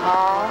is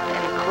call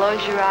and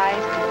close your eyes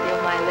to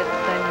feel my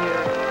lips on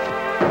yours.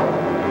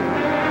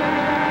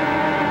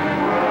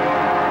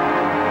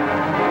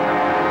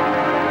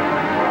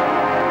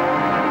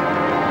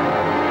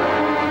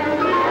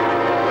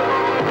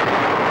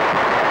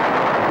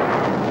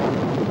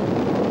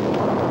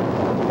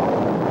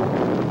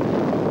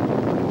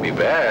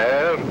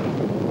 Beware.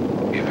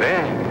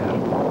 Beware.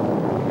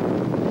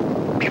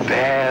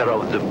 Beware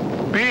of the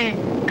big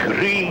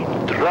green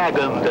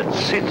dragon that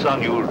sits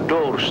on your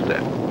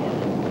doorstep.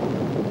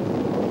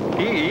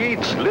 He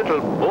eats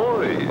little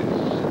boys.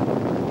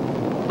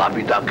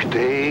 Floppy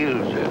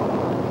ducktails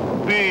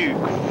and big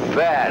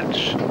fat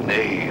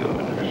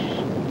snails.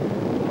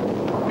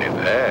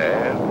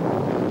 Beware.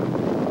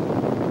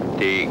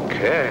 Take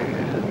care.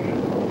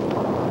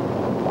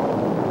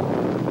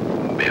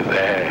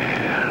 Beware.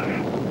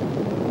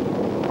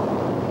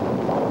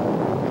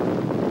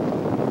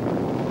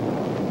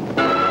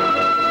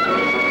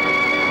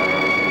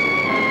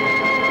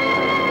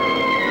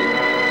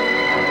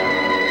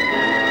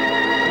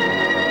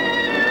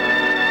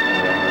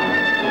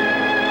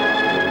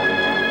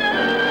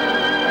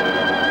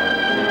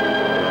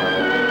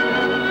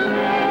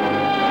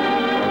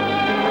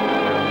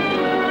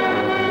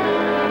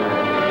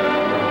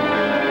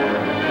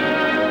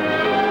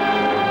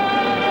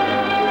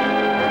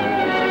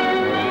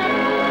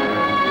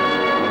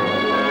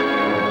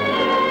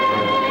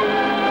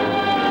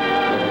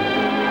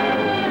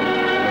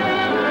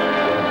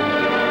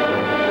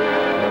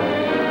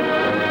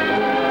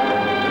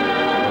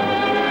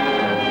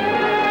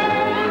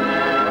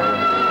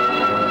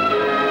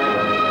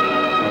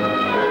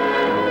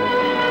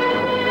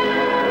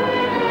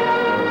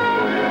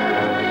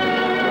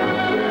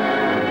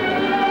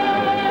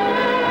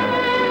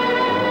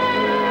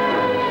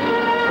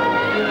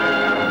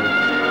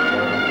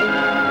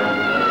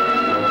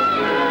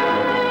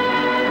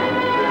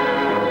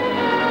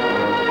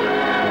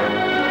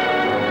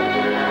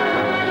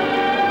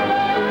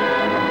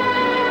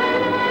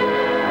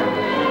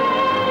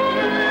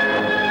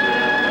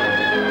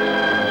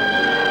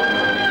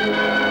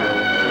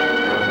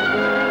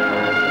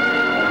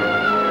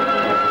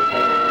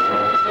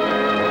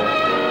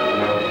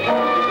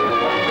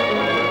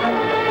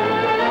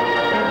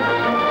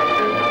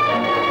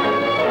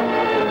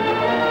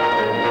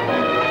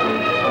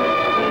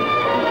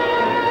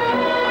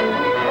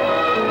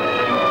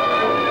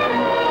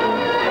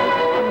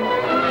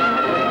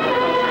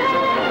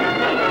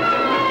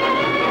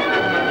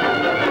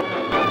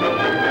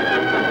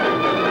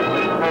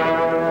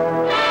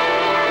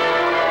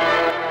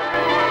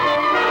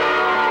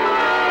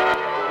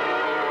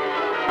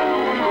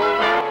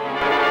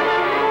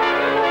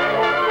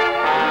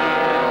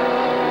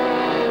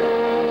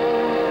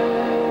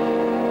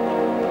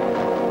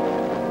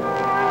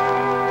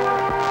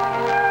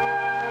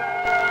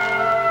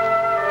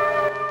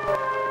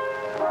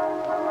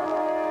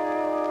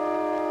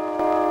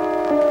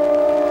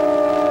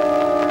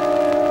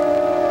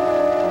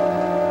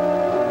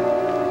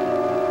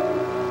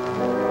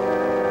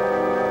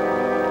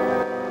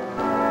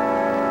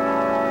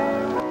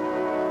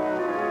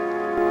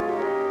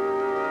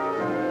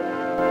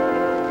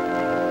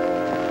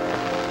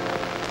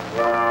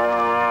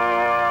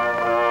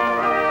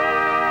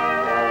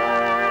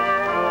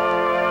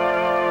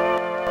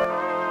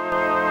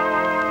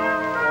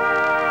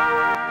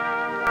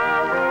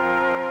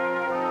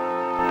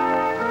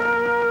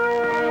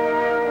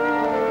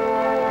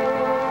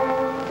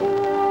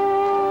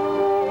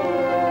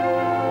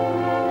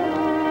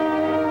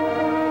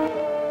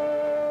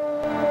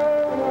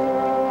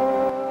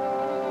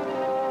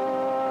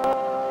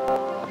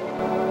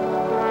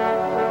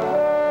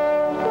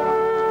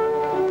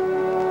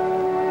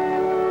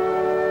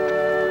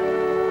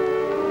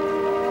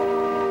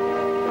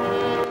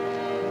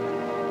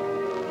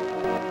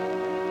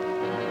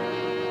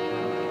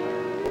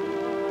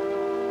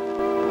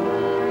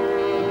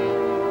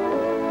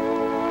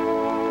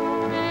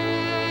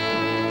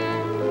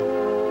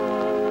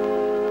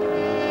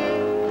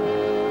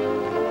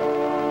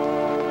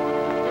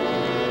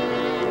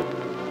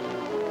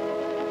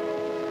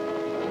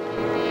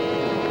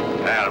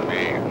 Tell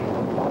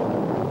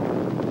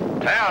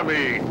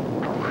me,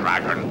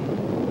 dragon,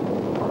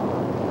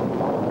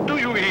 do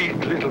you eat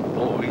little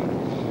boys?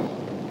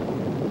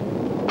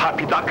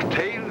 Puppy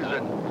ducktails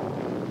and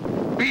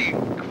big,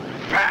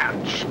 fat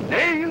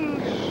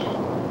snails?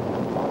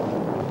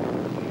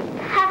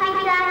 Puppy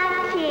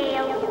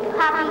ducktail,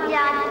 puppy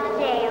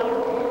ducktail,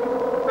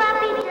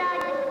 puppy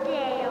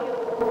ducktail.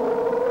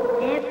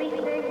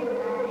 Everything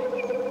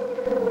nice,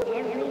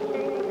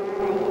 everything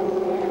nice.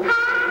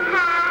 Ha,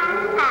 ha,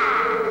 ha,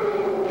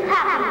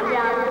 puppy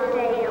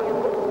ducktail.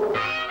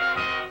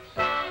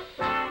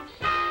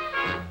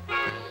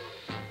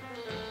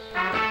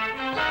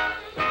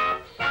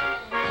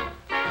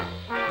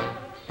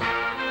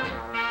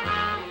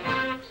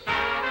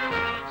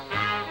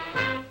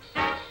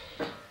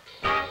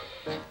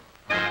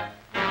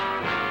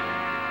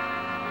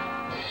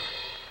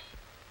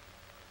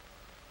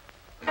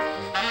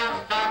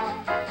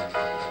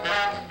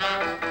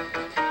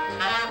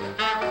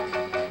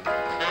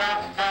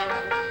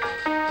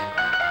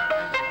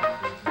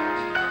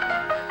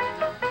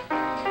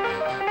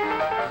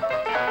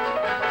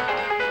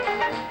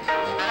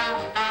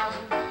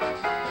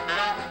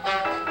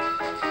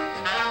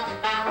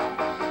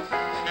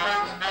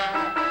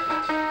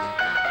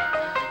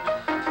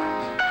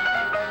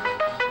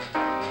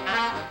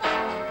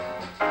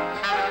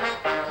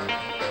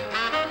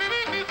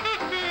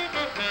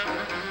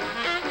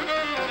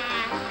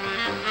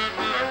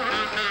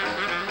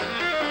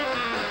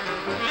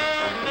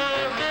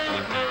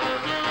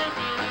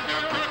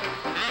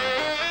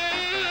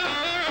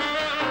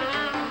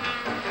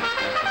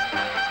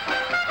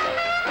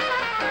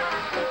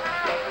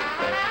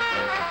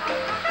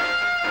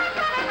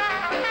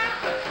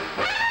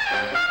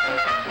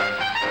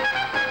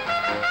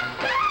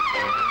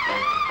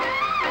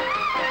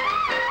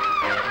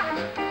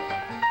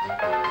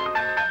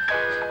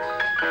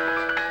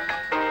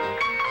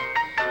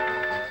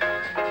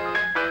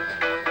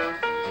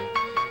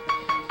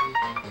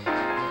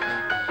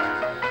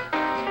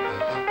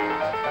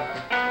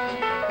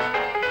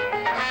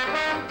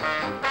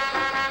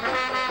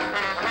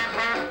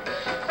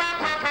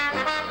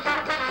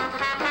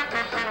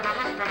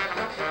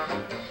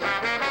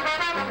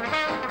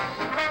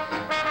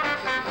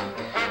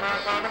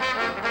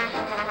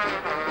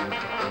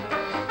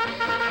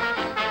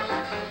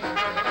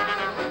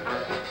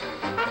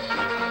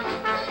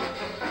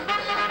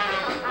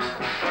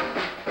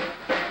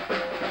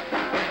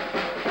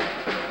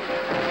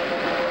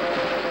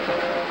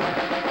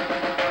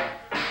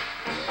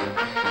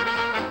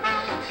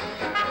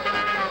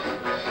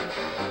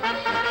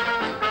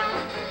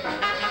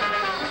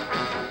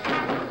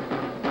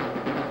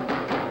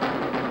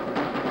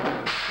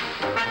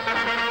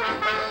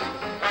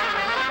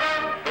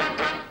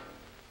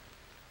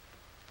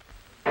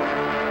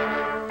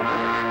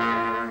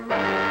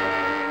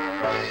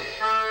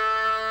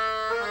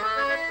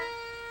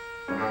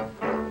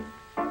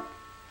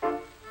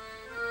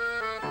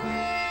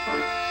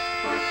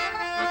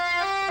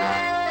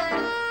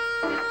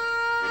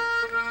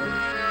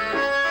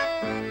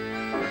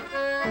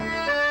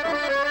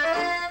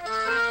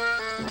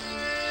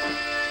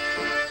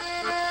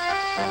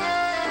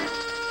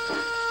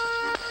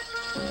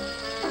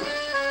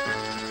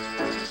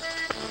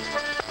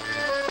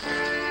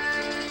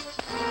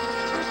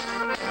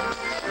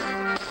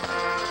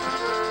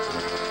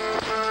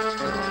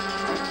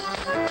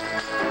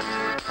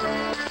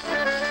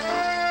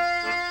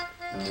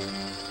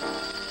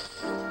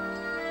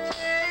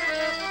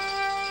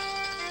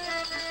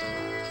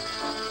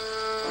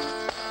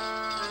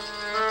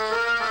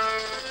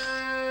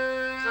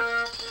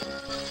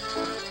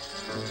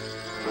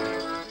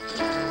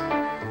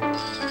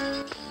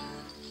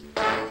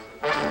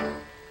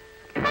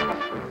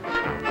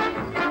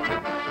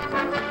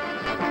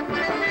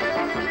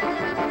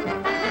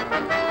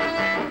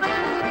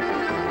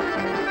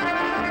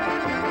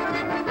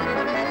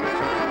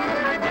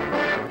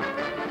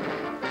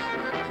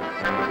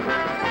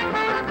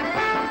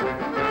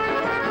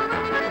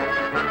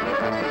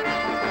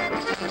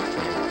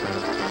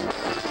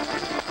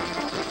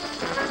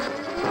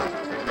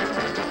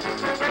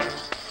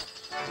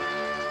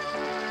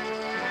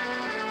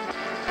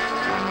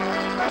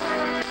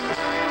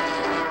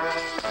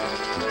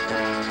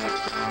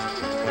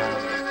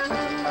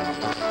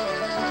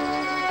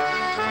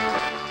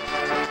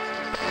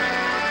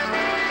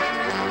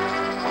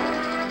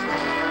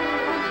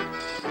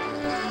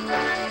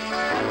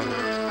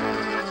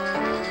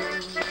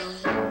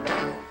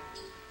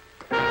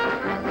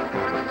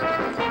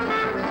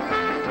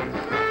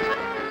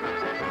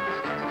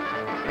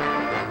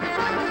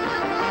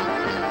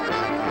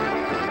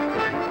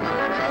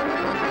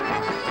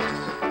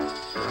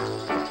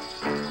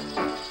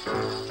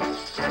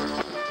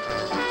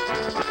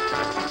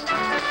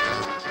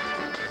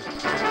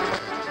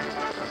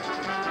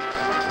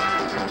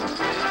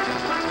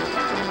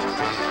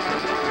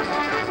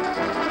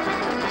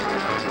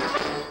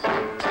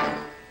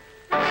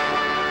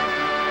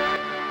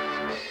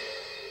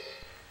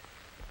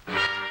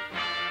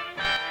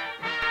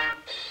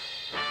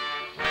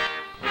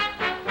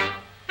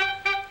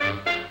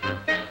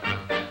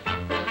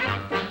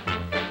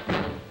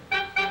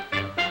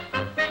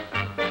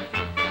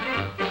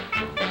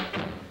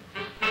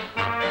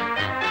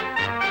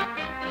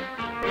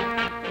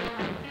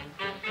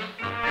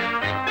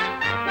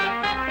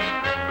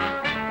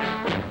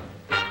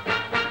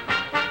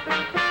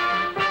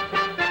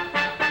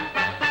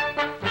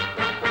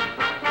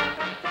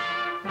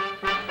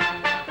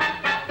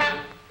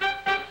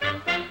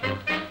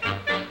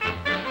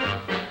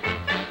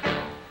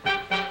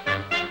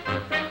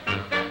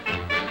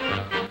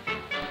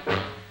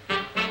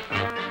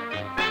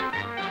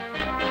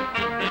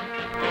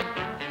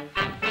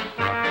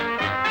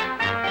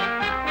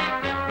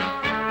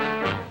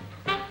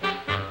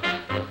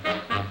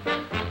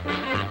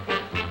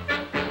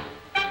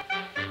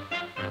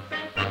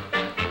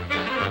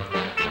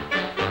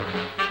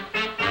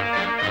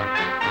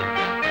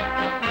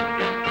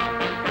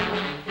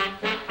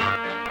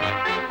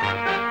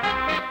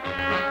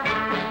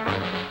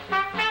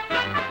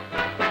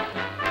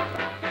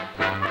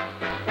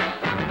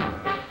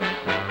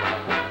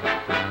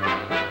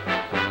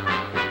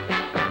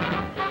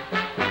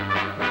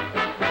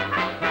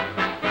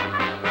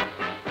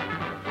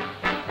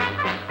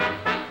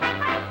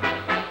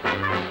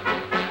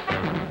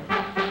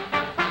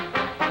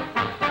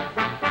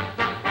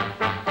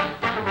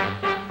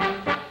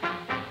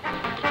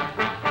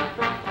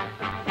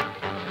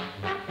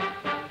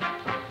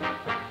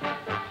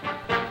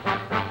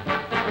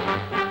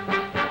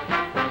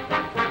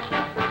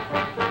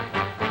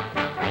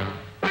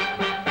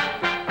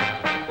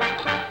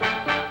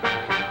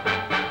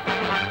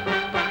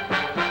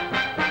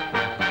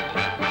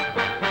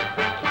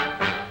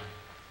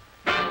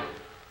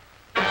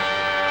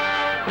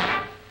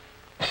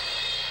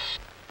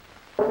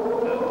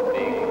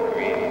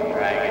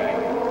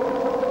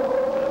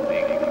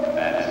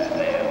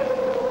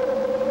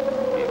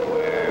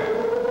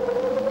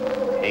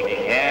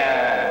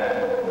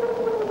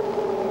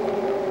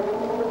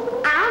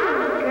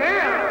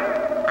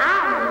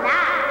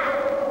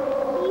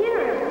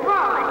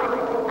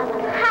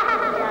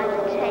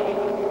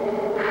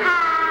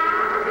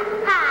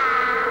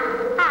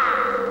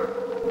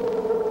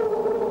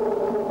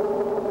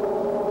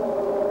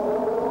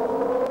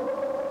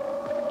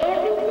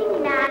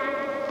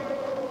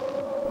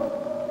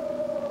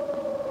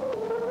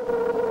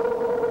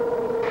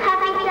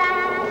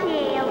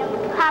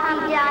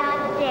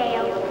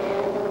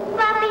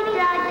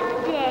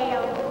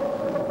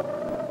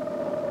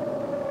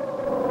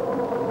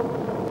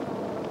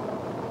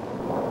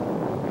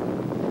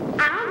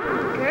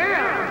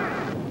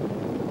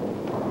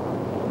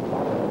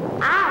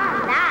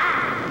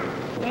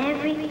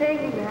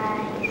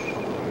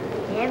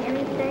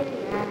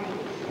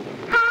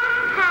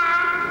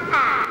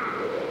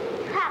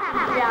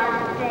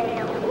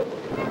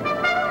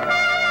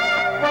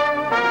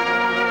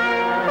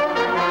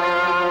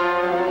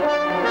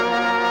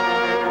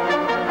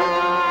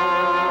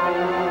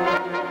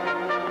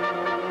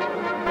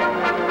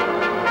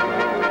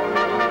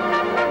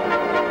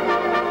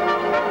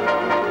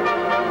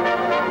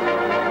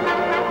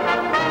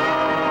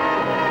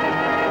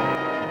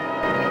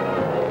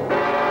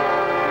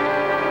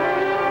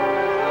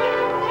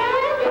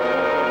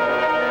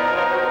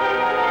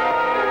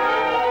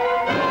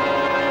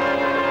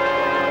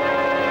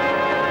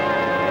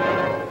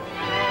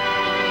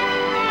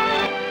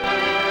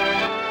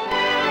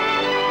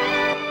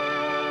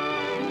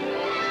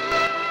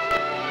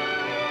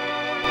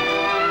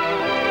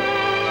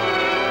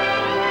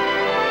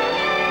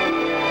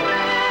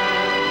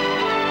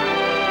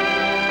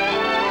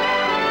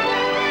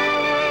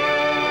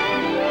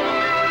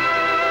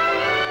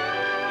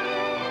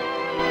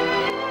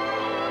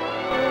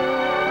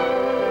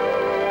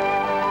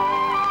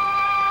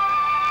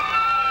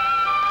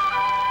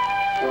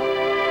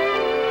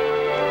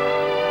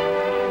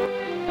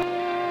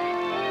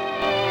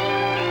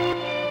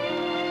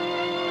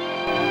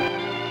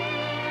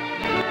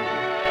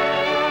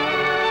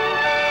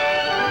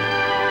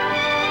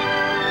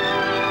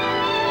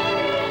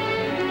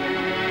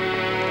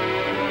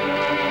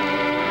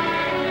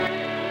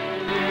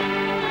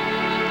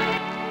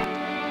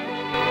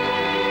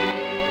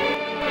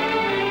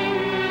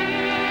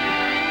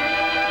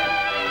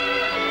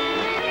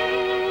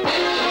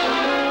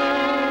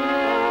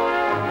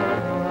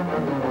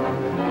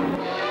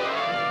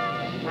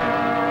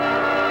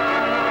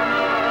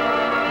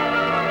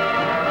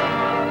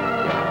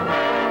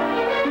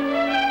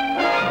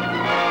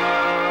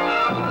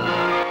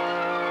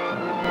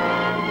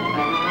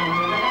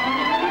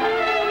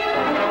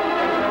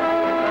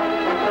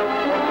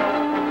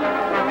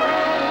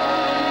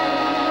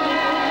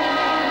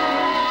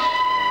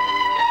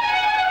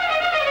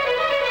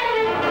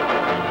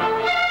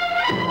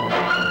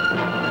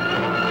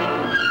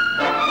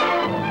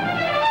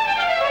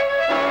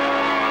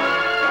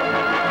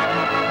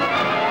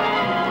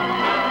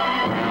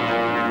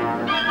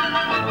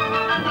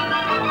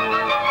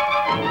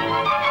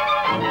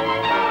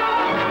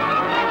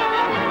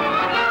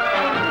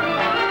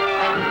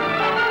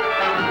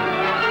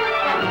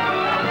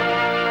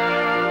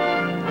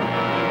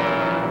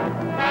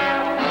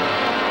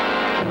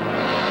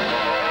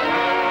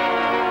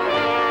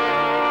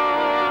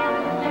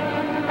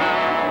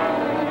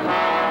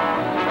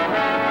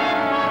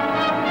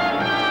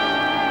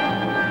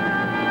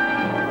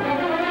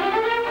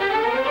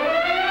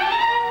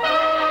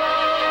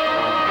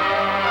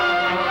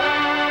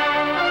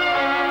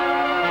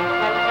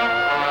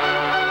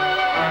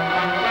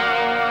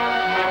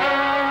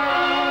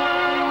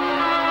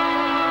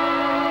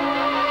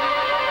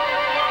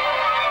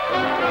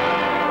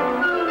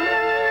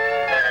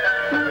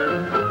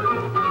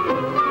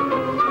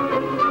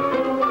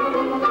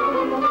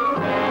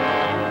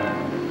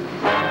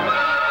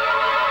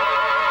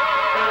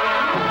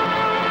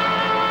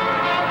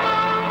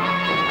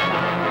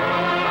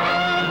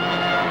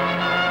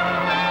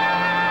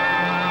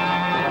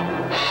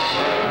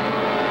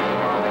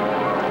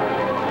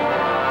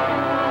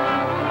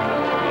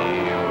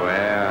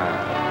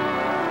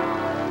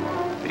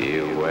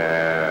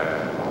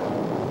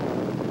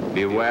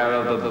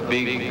 of a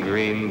big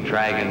green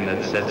dragon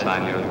that sits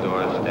on your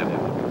doorstep.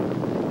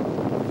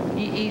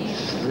 He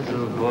eats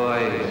little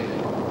boys,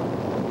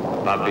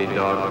 puppy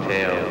dog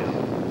tails,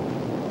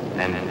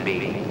 and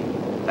big,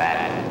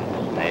 fat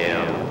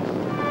snails.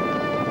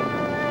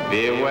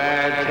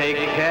 Beware, take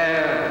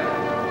care.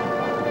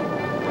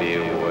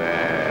 Beware.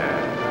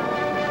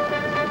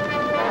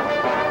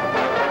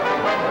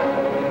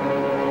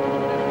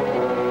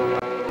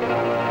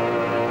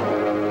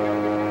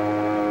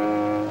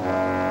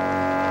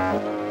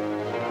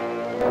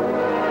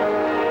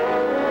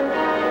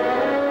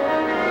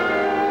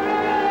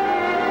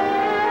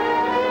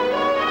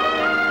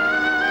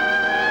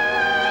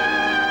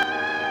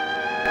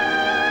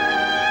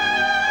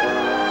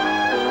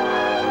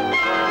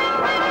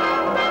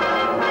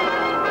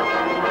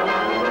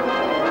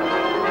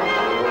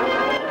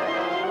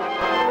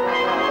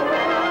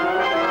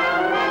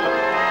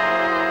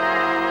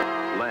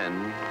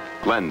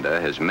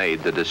 Glenda has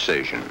made the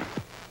decision.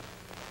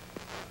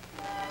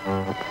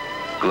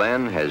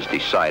 Glen has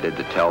decided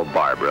to tell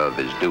Barbara of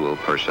his dual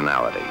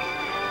personality.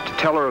 To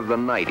tell her of the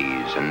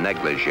nighties and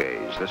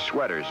negligees, the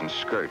sweaters and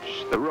skirts,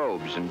 the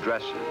robes and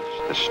dresses,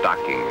 the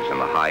stockings and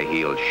the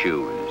high-heeled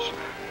shoes,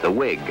 the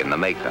wig and the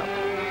makeup.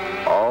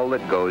 All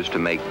that goes to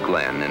make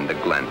Glen into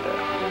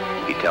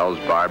Glenda. He tells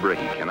Barbara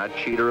he cannot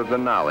cheat her of the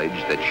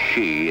knowledge that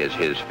she, as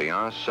his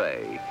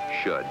fiancée,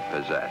 should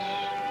possess.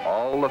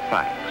 All the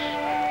facts.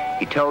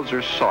 He tells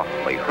her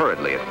softly,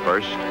 hurriedly at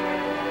first,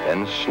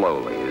 then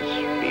slowly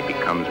as he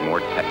becomes more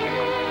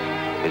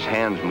technical. His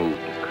hands move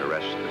to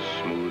caress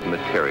the smooth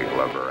material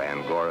of her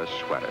Angora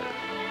sweater,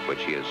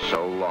 which he has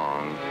so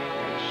long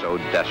and so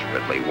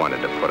desperately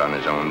wanted to put on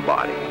his own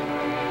body.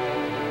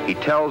 He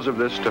tells of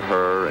this to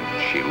her,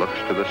 and she looks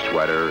to the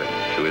sweater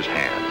and to his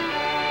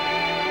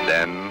hand.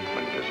 Then,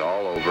 when it is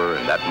all over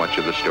and that much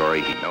of the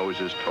story he knows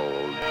is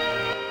told,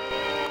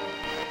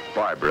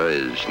 Barbara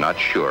is not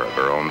sure of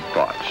her own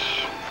thoughts.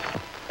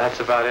 That's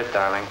about it,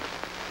 darling.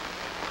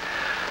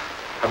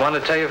 I wanted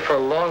to tell you for a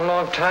long,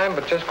 long time,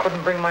 but just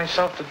couldn't bring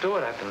myself to do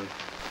it. I've been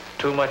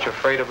too much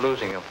afraid of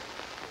losing you.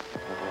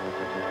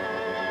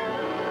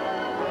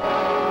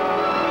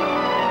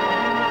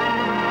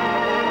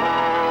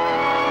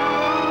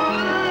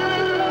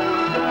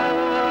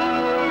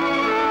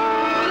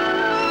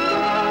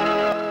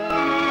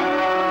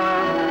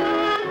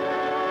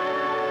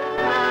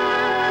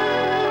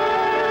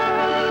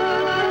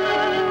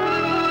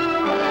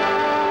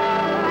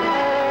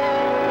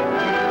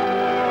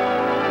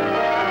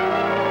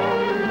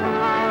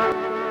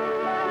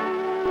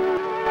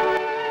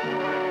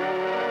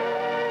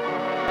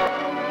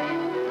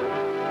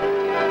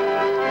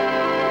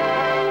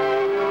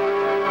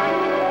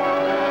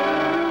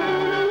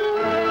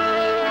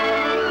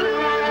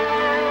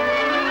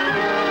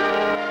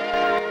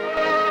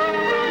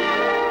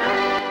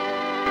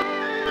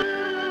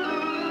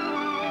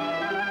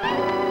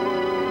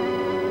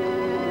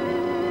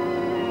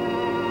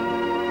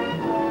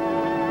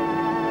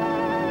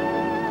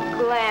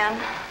 Glen,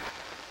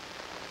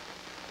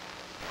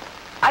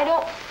 I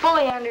don't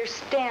fully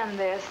understand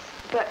this,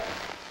 but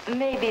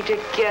maybe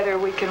together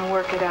we can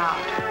work it out.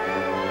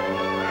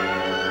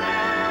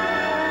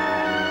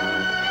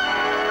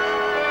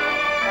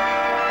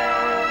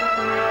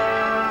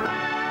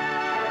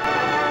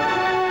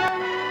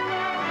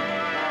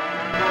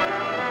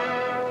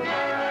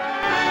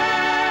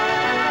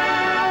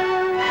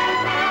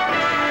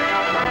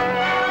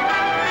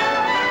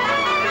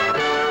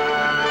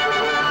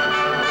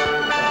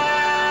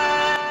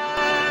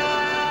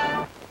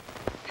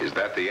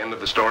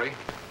 The story?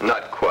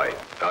 Not quite.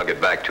 I'll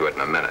get back to it in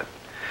a minute.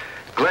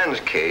 Glen's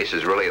case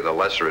is really the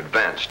lesser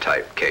advanced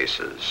type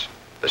cases.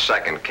 The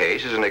second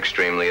case is an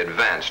extremely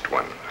advanced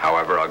one.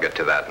 However, I'll get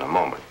to that in a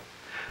moment.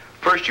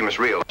 First, you must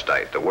realize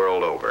that the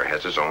world over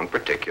has its own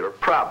particular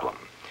problem.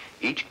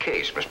 Each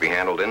case must be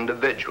handled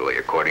individually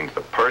according to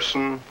the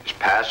person, his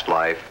past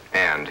life,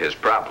 and his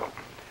problem.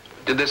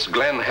 Did this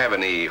Glen have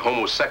any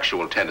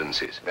homosexual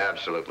tendencies?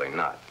 Absolutely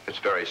not. It's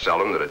very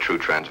seldom that a true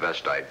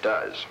transvestite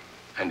does.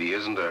 And he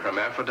isn't a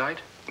hermaphrodite?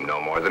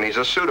 No more than he's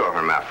a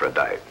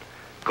pseudo-hermaphrodite.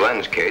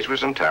 Glen's case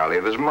was entirely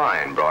of his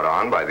mind, brought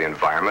on by the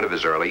environment of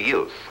his early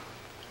youth.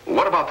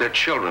 What about their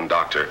children,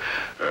 Doctor?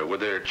 Would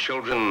their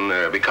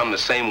children become the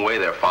same way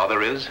their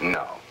father is?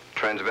 No.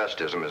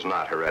 Transvestism is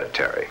not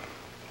hereditary.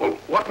 Well,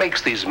 what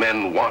makes these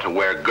men want to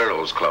wear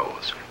girls'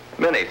 clothes?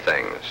 Many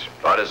things.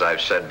 But as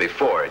I've said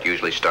before, it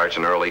usually starts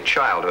in early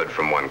childhood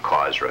from one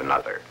cause or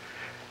another.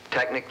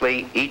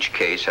 Technically, each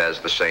case has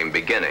the same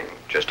beginning,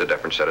 just a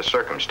different set of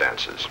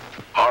circumstances.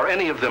 Are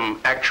any of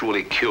them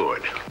actually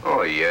cured?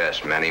 Oh,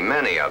 yes, many,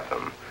 many of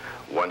them.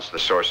 Once the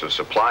source of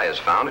supply is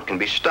found, it can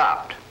be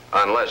stopped,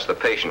 unless the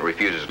patient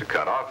refuses to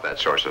cut off that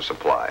source of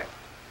supply.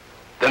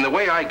 Then the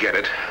way I get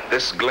it,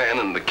 this Glen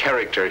and the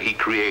character he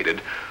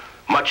created,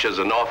 much as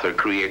an author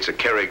creates a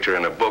character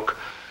in a book,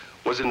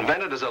 was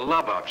invented as a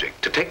love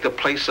object to take the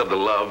place of the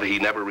love he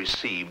never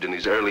received in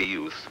his early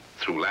youth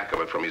through lack of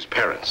it from his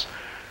parents.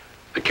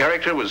 The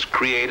character was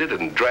created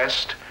and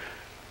dressed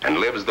and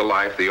lives the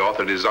life the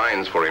author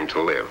designs for him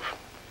to live.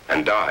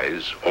 and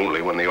dies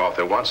only when the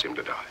author wants him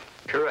to die.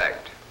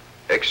 Correct.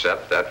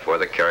 Except that for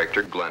the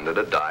character Glenda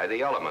to die,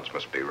 the elements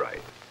must be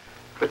right.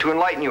 But to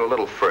enlighten you a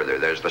little further,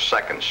 there's the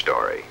second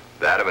story,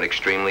 that of an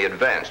extremely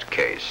advanced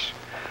case.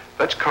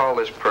 Let's call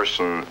this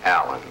person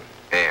Alan,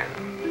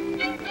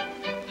 Ann.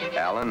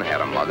 Alan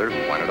had a mother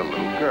who wanted a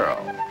little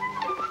girl.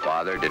 The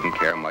father didn't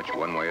care much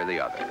one way or the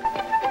other.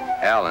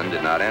 Alan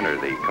did not enter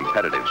the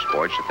competitive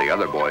sports that the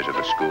other boys of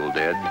the school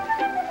did.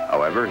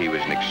 However, he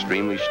was an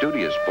extremely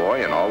studious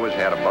boy and always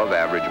had above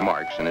average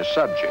marks in his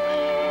subjects.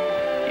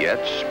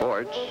 Yet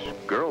sports,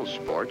 girls'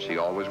 sports, he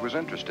always was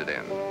interested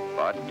in.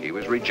 But he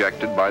was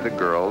rejected by the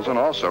girls and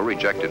also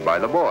rejected by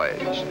the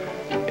boys.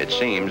 It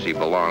seems he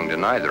belonged to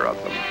neither of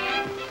them.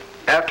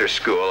 After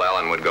school,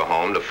 Alan would go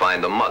home to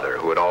find the mother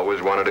who had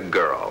always wanted a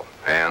girl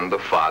and the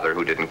father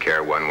who didn't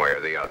care one way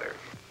or the other.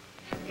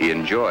 He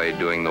enjoyed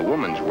doing the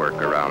woman's work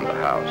around the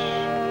house.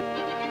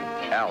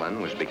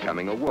 Alan was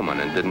becoming a woman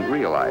and didn't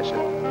realize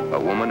it. A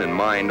woman in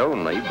mind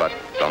only, but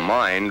the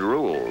mind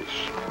rules.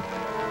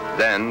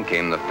 Then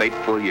came the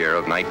fateful year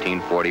of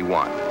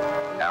 1941.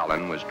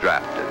 Alan was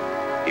drafted.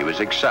 He was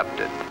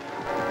accepted.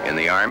 In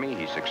the Army,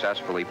 he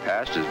successfully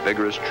passed his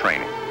vigorous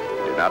training.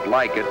 He did not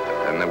like it,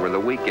 but then there were the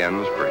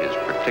weekends for his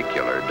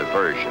particular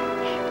diversions.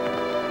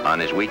 On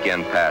his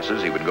weekend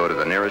passes, he would go to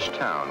the nearest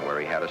town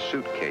where he had a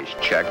suitcase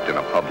checked in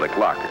a public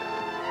locker.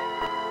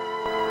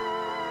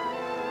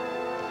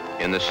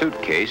 In the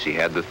suitcase, he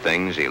had the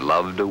things he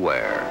loved to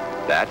wear,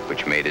 that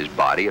which made his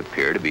body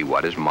appear to be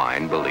what his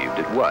mind believed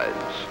it was.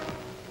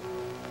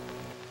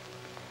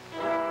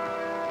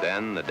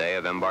 Then the day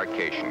of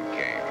embarkation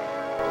came.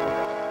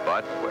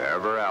 But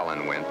wherever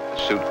Alan went,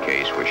 the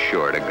suitcase was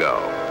sure to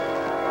go.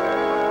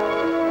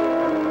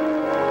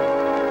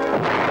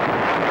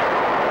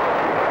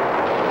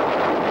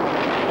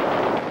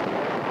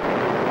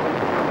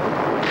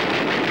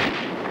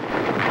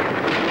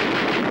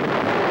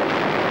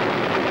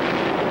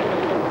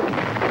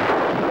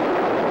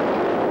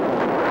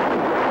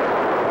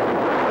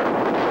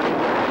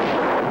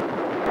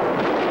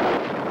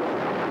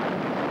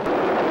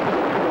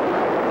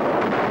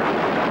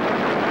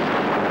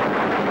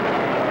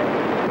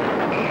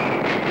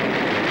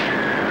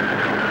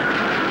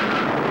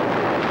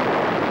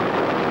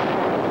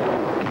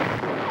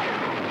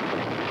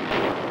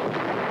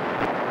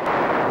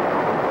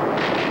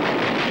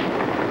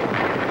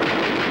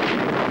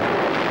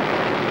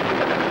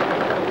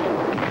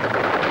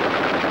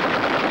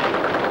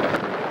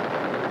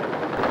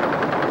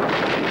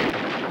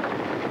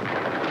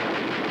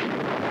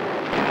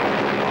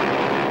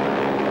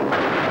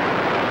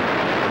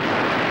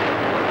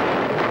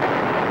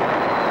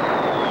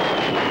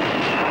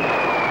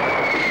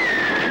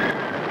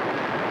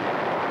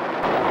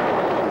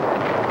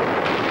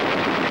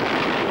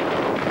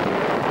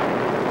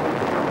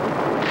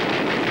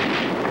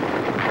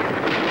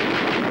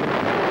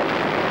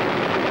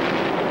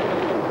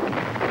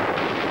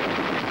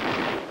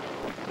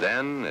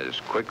 Then, as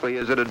quickly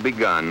as it had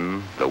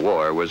begun, the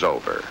war was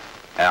over.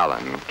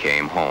 Alan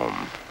came home.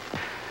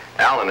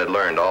 Alan had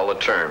learned all the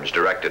terms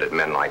directed at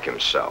men like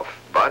himself,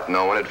 but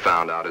no one had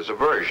found out his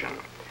aversion.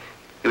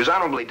 He was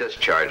honorably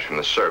discharged from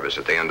the service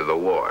at the end of the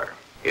war.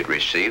 He had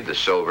received the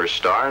Silver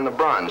Star and the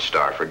Bronze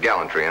Star for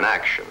gallantry in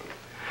action.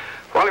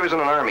 While he was in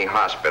an Army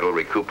hospital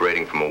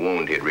recuperating from a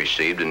wound he had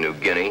received in New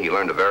Guinea, he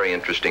learned a very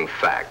interesting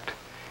fact.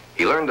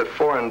 He learned that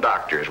foreign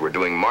doctors were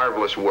doing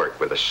marvelous work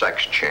with a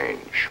sex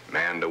change,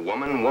 man to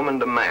woman, woman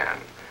to man.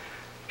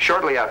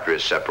 Shortly after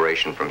his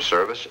separation from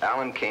service,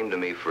 Alan came to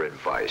me for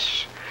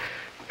advice.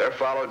 There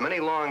followed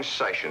many long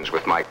sessions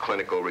with my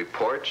clinical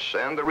reports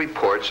and the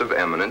reports of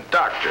eminent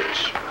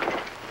doctors.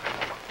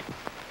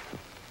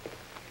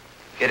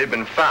 It had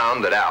been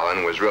found that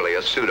Alan was really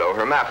a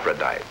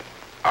pseudo-hermaphrodite.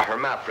 A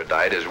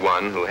hermaphrodite is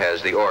one who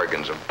has the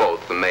organs of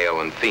both the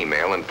male and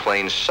female in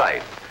plain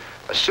sight.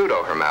 A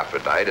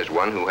pseudo-hermaphrodite is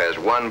one who has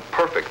one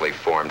perfectly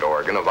formed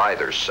organ of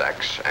either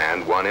sex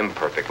and one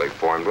imperfectly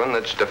formed one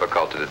that's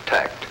difficult to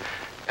detect.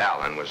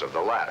 Alan was of the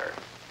latter.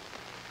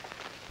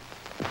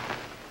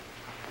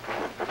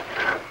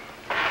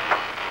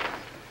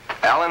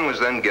 Alan was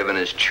then given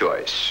his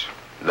choice.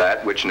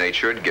 That which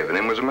nature had given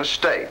him was a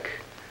mistake.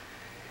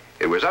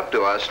 It was up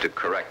to us to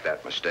correct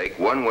that mistake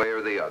one way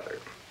or the other.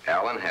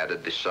 Alan had to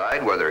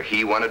decide whether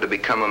he wanted to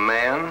become a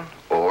man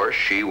or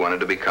she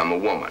wanted to become a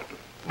woman.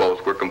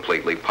 Both were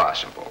completely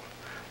possible.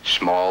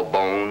 Small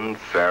boned,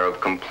 fair of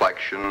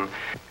complexion,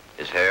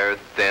 his hair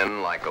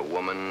thin like a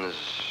woman's,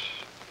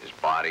 his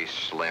body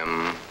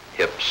slim,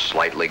 hips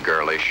slightly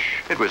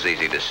girlish. It was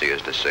easy to see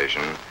his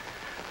decision,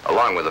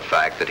 along with the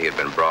fact that he had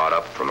been brought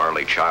up from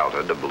early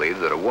childhood to believe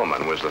that a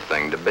woman was the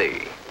thing to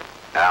be.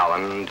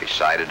 Alan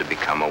decided to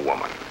become a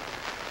woman.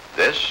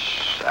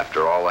 This,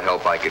 after all the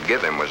help I could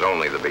give him, was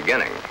only the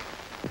beginning.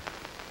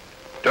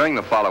 During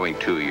the following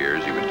 2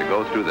 years, he was to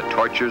go through the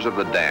tortures of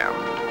the damned,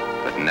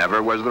 but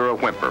never was there a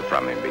whimper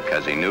from him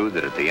because he knew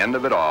that at the end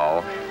of it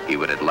all, he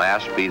would at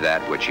last be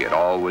that which he had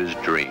always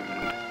dreamed.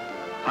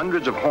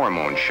 Hundreds of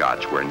hormone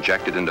shots were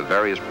injected into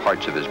various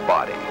parts of his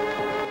body.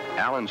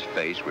 Alan's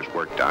face was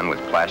worked on with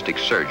plastic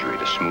surgery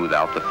to smooth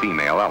out the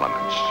female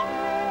elements.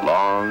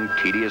 Long,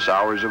 tedious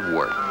hours of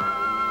work.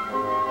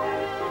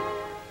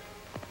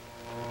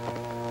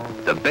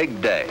 The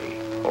big day,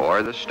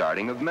 or the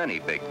starting of many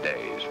big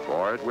days,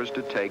 for it was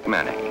to take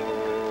many.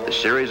 The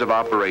series of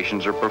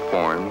operations are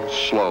performed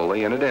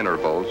slowly and at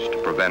intervals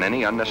to prevent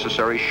any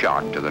unnecessary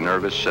shock to the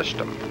nervous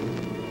system.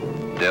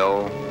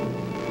 Still,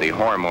 the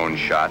hormone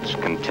shots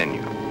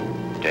continue.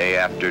 Day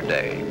after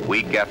day,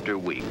 week after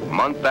week,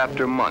 month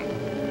after month.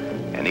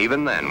 And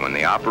even then, when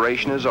the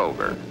operation is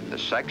over, the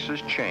sex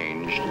has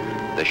changed,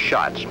 the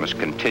shots must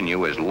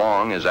continue as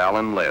long as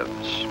Alan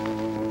lives.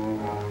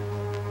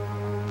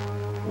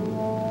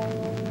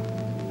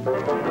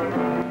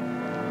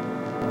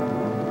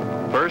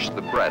 First,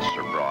 the breasts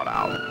are brought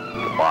out.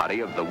 The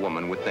body of the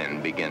woman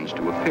within begins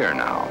to appear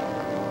now.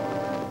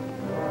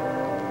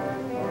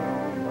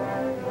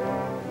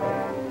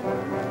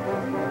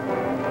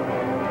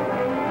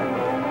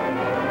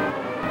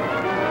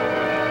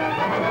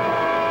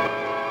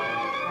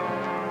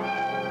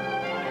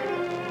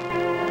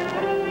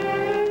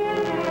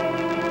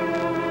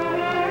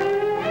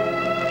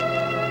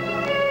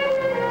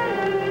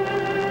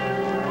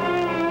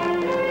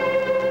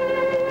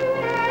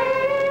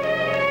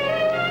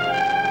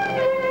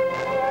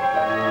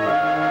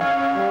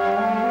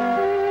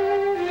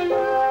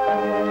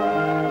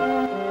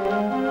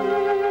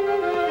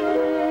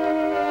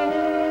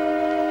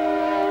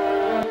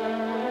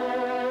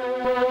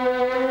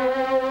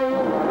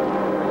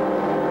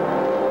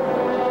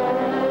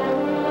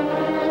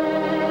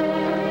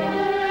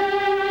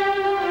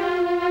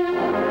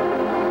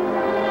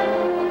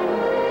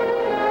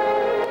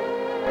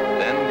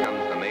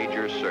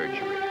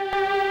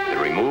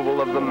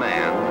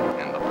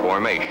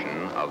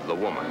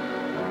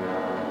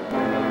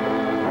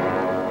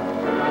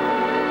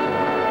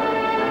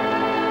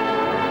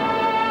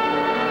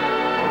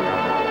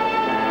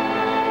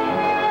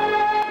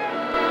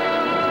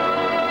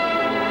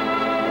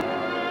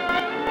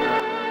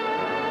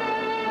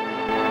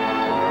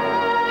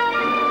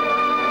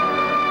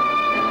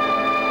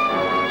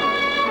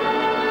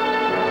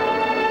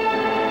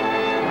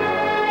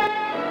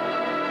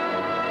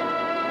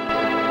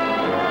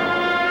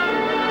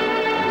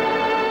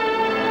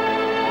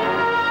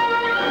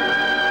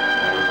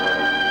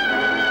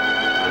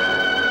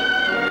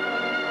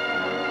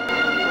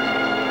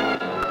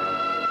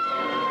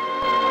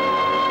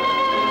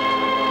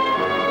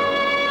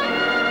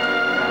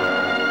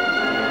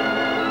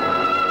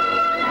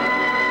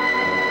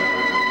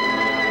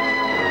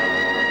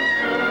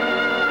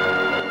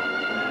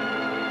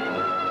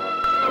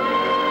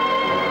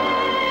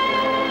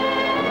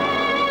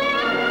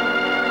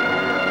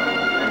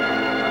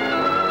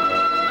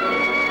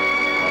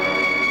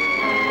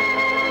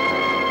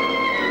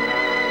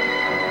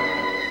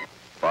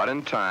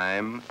 In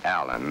time,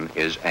 Alan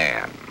is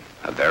Anne,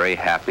 a very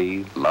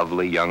happy,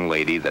 lovely young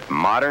lady that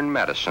modern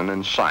medicine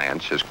and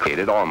science has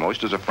created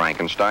almost as a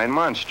Frankenstein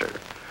monster.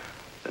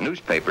 The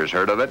newspapers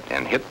heard of it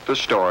and hit the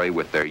story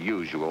with their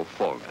usual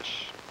fullness.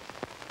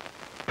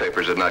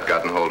 Papers had not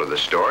gotten hold of the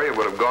story, it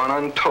would have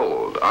gone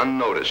untold,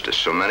 unnoticed as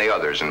so many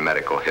others in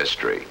medical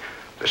history.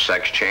 The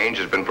sex change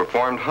has been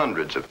performed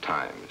hundreds of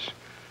times.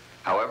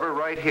 However,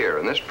 right here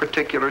in this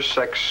particular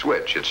sex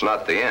switch, it's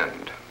not the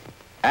end.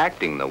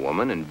 Acting the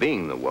woman and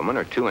being the woman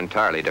are two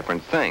entirely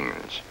different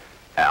things.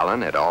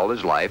 Alan had all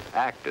his life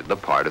acted the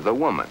part of the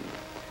woman.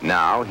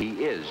 Now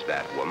he is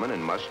that woman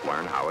and must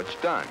learn how it's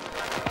done.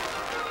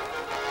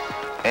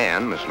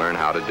 Anne must learn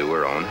how to do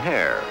her own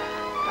hair,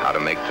 how to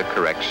make the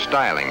correct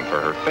styling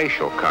for her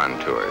facial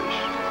contours.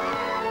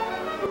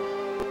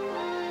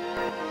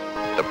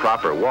 The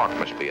proper walk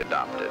must be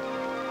adopted.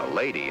 A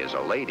lady is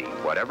a lady,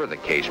 whatever the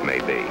case may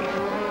be.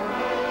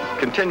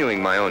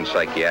 Continuing my own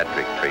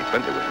psychiatric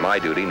treatment, it was my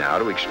duty now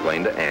to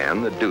explain to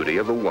Anne the duty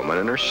of a woman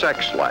in her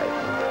sex life.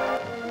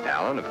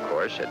 Alan, of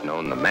course, had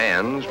known the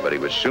man's, but he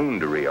was soon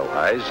to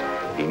realize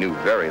he knew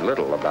very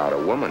little about a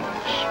woman's.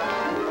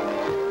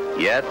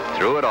 Yet,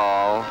 through it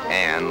all,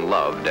 Anne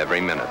loved every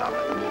minute of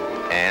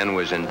it. Anne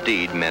was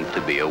indeed meant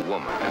to be a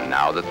woman, and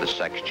now that the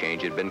sex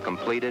change had been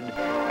completed,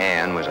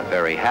 Anne was a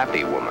very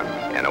happy woman,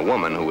 and a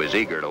woman who was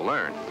eager to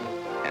learn,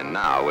 and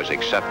now was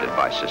accepted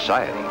by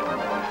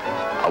society.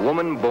 A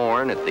woman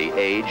born at the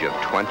age of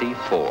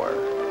 24,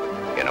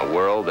 in a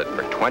world that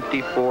for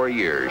 24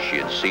 years she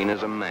had seen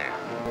as a man,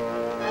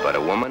 but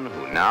a woman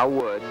who now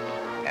would,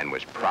 and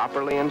was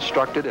properly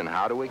instructed in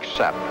how to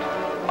accept,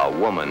 a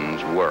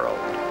woman's world.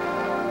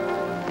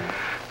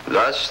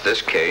 Thus,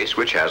 this case,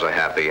 which has a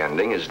happy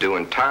ending, is due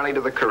entirely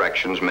to the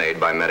corrections made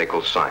by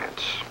medical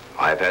science.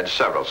 I've had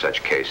several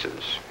such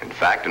cases. In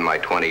fact, in my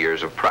 20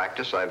 years of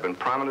practice, I've been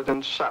prominent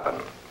in 7.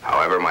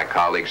 However, my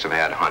colleagues have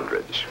had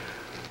hundreds.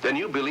 Then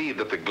you believe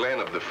that the Glen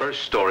of the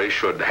first story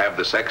should have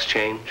the sex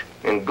change?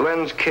 In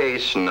Glen's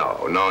case,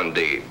 no. No,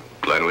 indeed.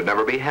 Glen would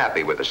never be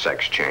happy with a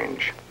sex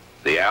change.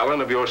 The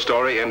Alan of your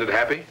story ended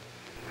happy?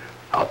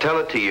 I'll tell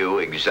it to you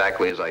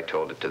exactly as I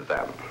told it to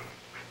them.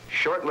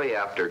 Shortly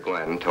after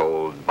Glen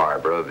told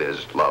Barbara of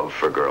his love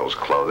for girls'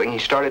 clothing, he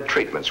started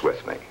treatments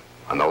with me.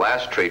 On the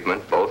last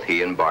treatment, both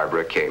he and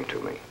Barbara came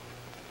to me.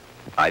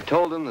 I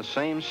told them the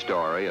same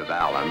story of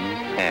Alan,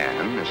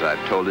 Anne, as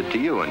I've told it to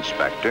you,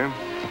 Inspector.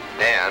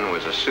 Anne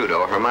was a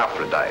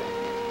pseudo-hermaphrodite.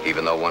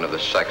 Even though one of the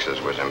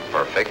sexes was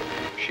imperfect,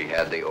 she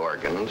had the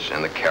organs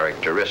and the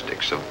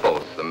characteristics of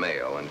both the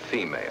male and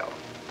female.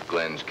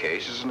 Glen's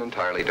case is an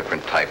entirely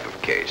different type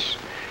of case.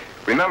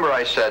 Remember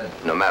I said,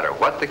 no matter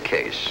what the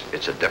case,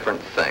 it's a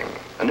different thing,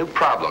 a new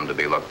problem to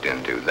be looked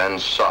into, then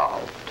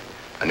solved,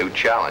 a new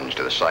challenge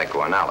to the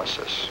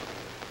psychoanalysis.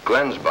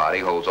 Glen's body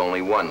holds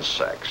only one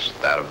sex,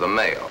 that of the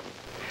male.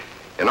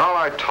 In all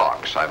our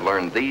talks, I've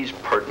learned these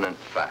pertinent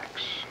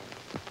facts.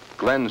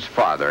 Glen's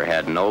father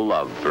had no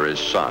love for his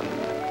son.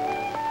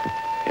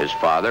 His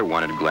father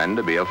wanted Glen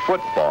to be a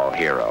football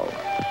hero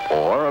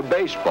or a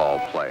baseball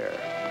player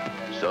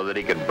so that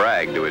he could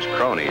brag to his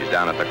cronies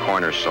down at the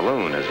corner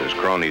saloon as his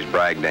cronies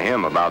bragged to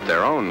him about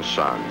their own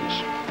sons.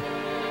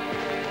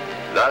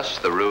 Thus,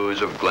 the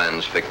ruse of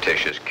Glen's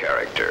fictitious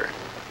character.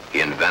 He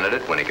invented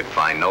it when he could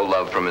find no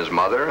love from his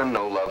mother and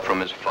no love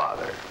from his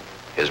father.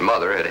 His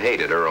mother had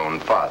hated her own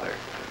father.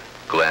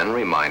 Glen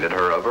reminded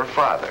her of her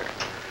father.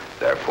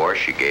 Therefore,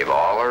 she gave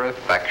all her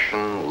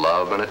affection,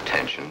 love, and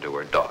attention to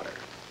her daughter.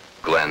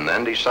 Glen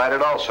then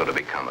decided also to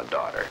become a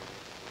daughter.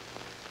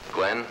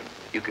 Glen,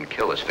 you can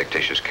kill this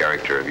fictitious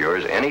character of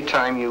yours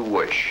anytime you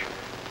wish.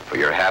 For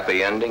your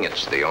happy ending,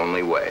 it's the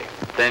only way.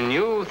 Then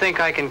you think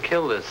I can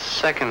kill this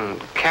second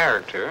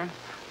character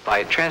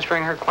by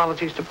transferring her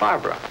qualities to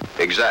Barbara?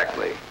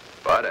 Exactly.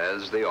 But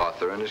as the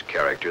author and his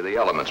character, the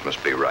elements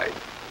must be right.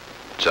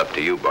 It's up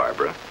to you,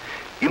 Barbara.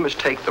 You must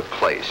take the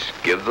place,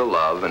 give the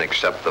love, and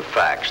accept the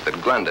facts that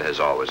Glenda has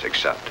always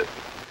accepted.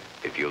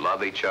 If you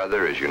love each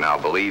other as you now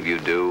believe you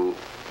do,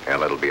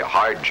 well, it'll be a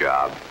hard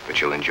job, but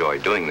you'll enjoy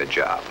doing the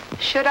job.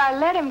 Should I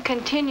let him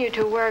continue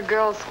to wear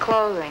girls'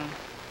 clothing?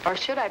 Or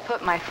should I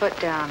put my foot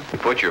down? If you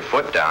put your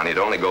foot down, he'd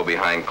only go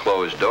behind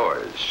closed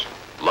doors.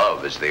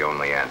 Love is the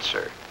only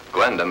answer.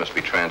 Glenda must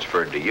be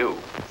transferred to you.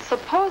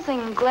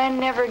 Supposing Glen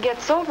never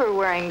gets over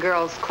wearing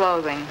girls'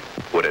 clothing?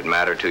 Would it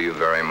matter to you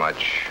very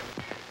much?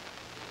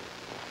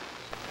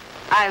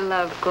 I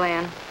love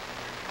Glen.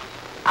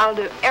 I'll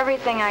do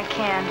everything I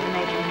can to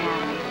make him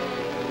happy.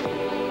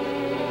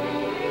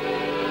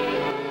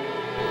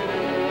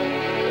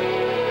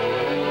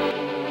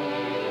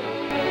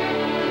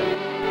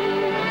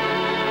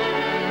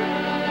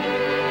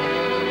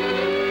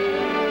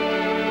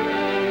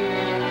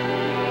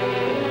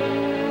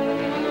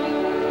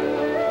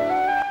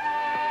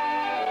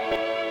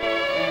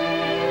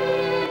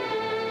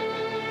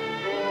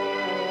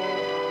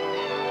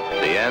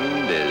 The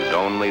end is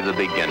only the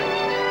beginning.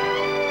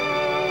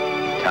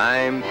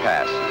 Time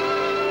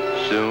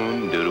passes.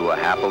 Soon, due to a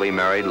happily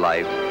married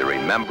life, the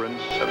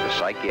remembrance of the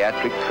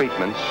psychiatric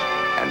treatments,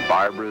 and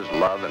Barbara's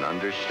love and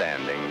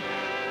understanding,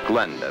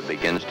 Glenda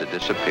begins to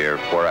disappear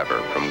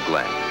forever from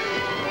Glen.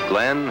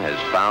 Glen has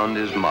found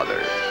his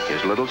mother,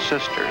 his little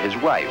sister, his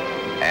wife,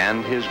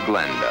 and his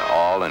Glenda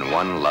all in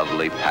one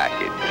lovely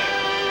package.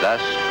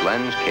 Thus,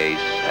 Glen's case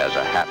has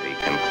a happy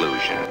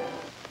conclusion.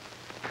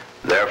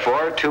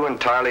 Therefore, two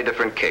entirely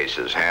different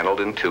cases, handled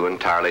in two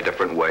entirely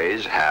different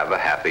ways, have a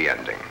happy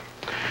ending.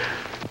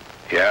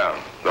 Yeah,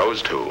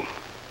 those two.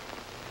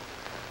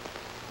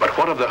 But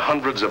what of the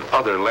hundreds of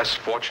other less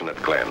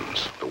fortunate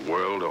Glens the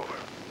world over?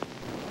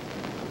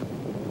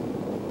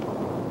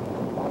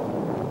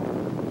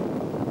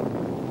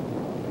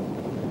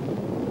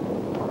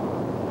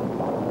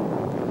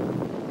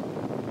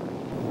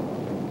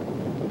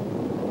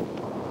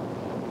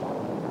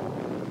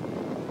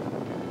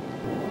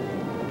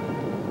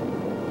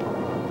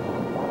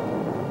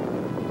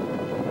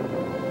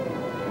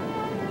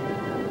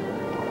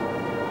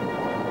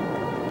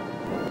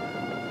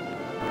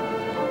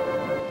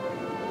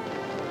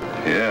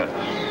 Yes.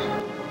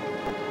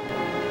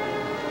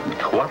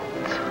 But what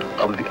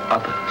of the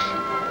others?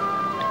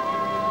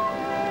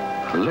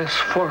 Less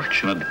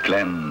fortunate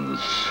Glens,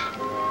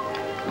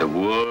 the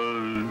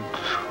world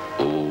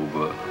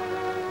over.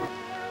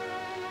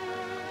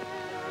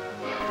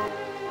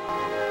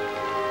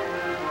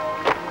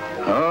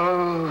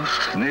 Oh,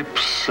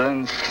 snips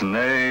and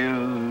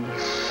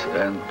snails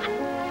and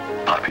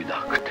puppy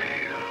dog tails.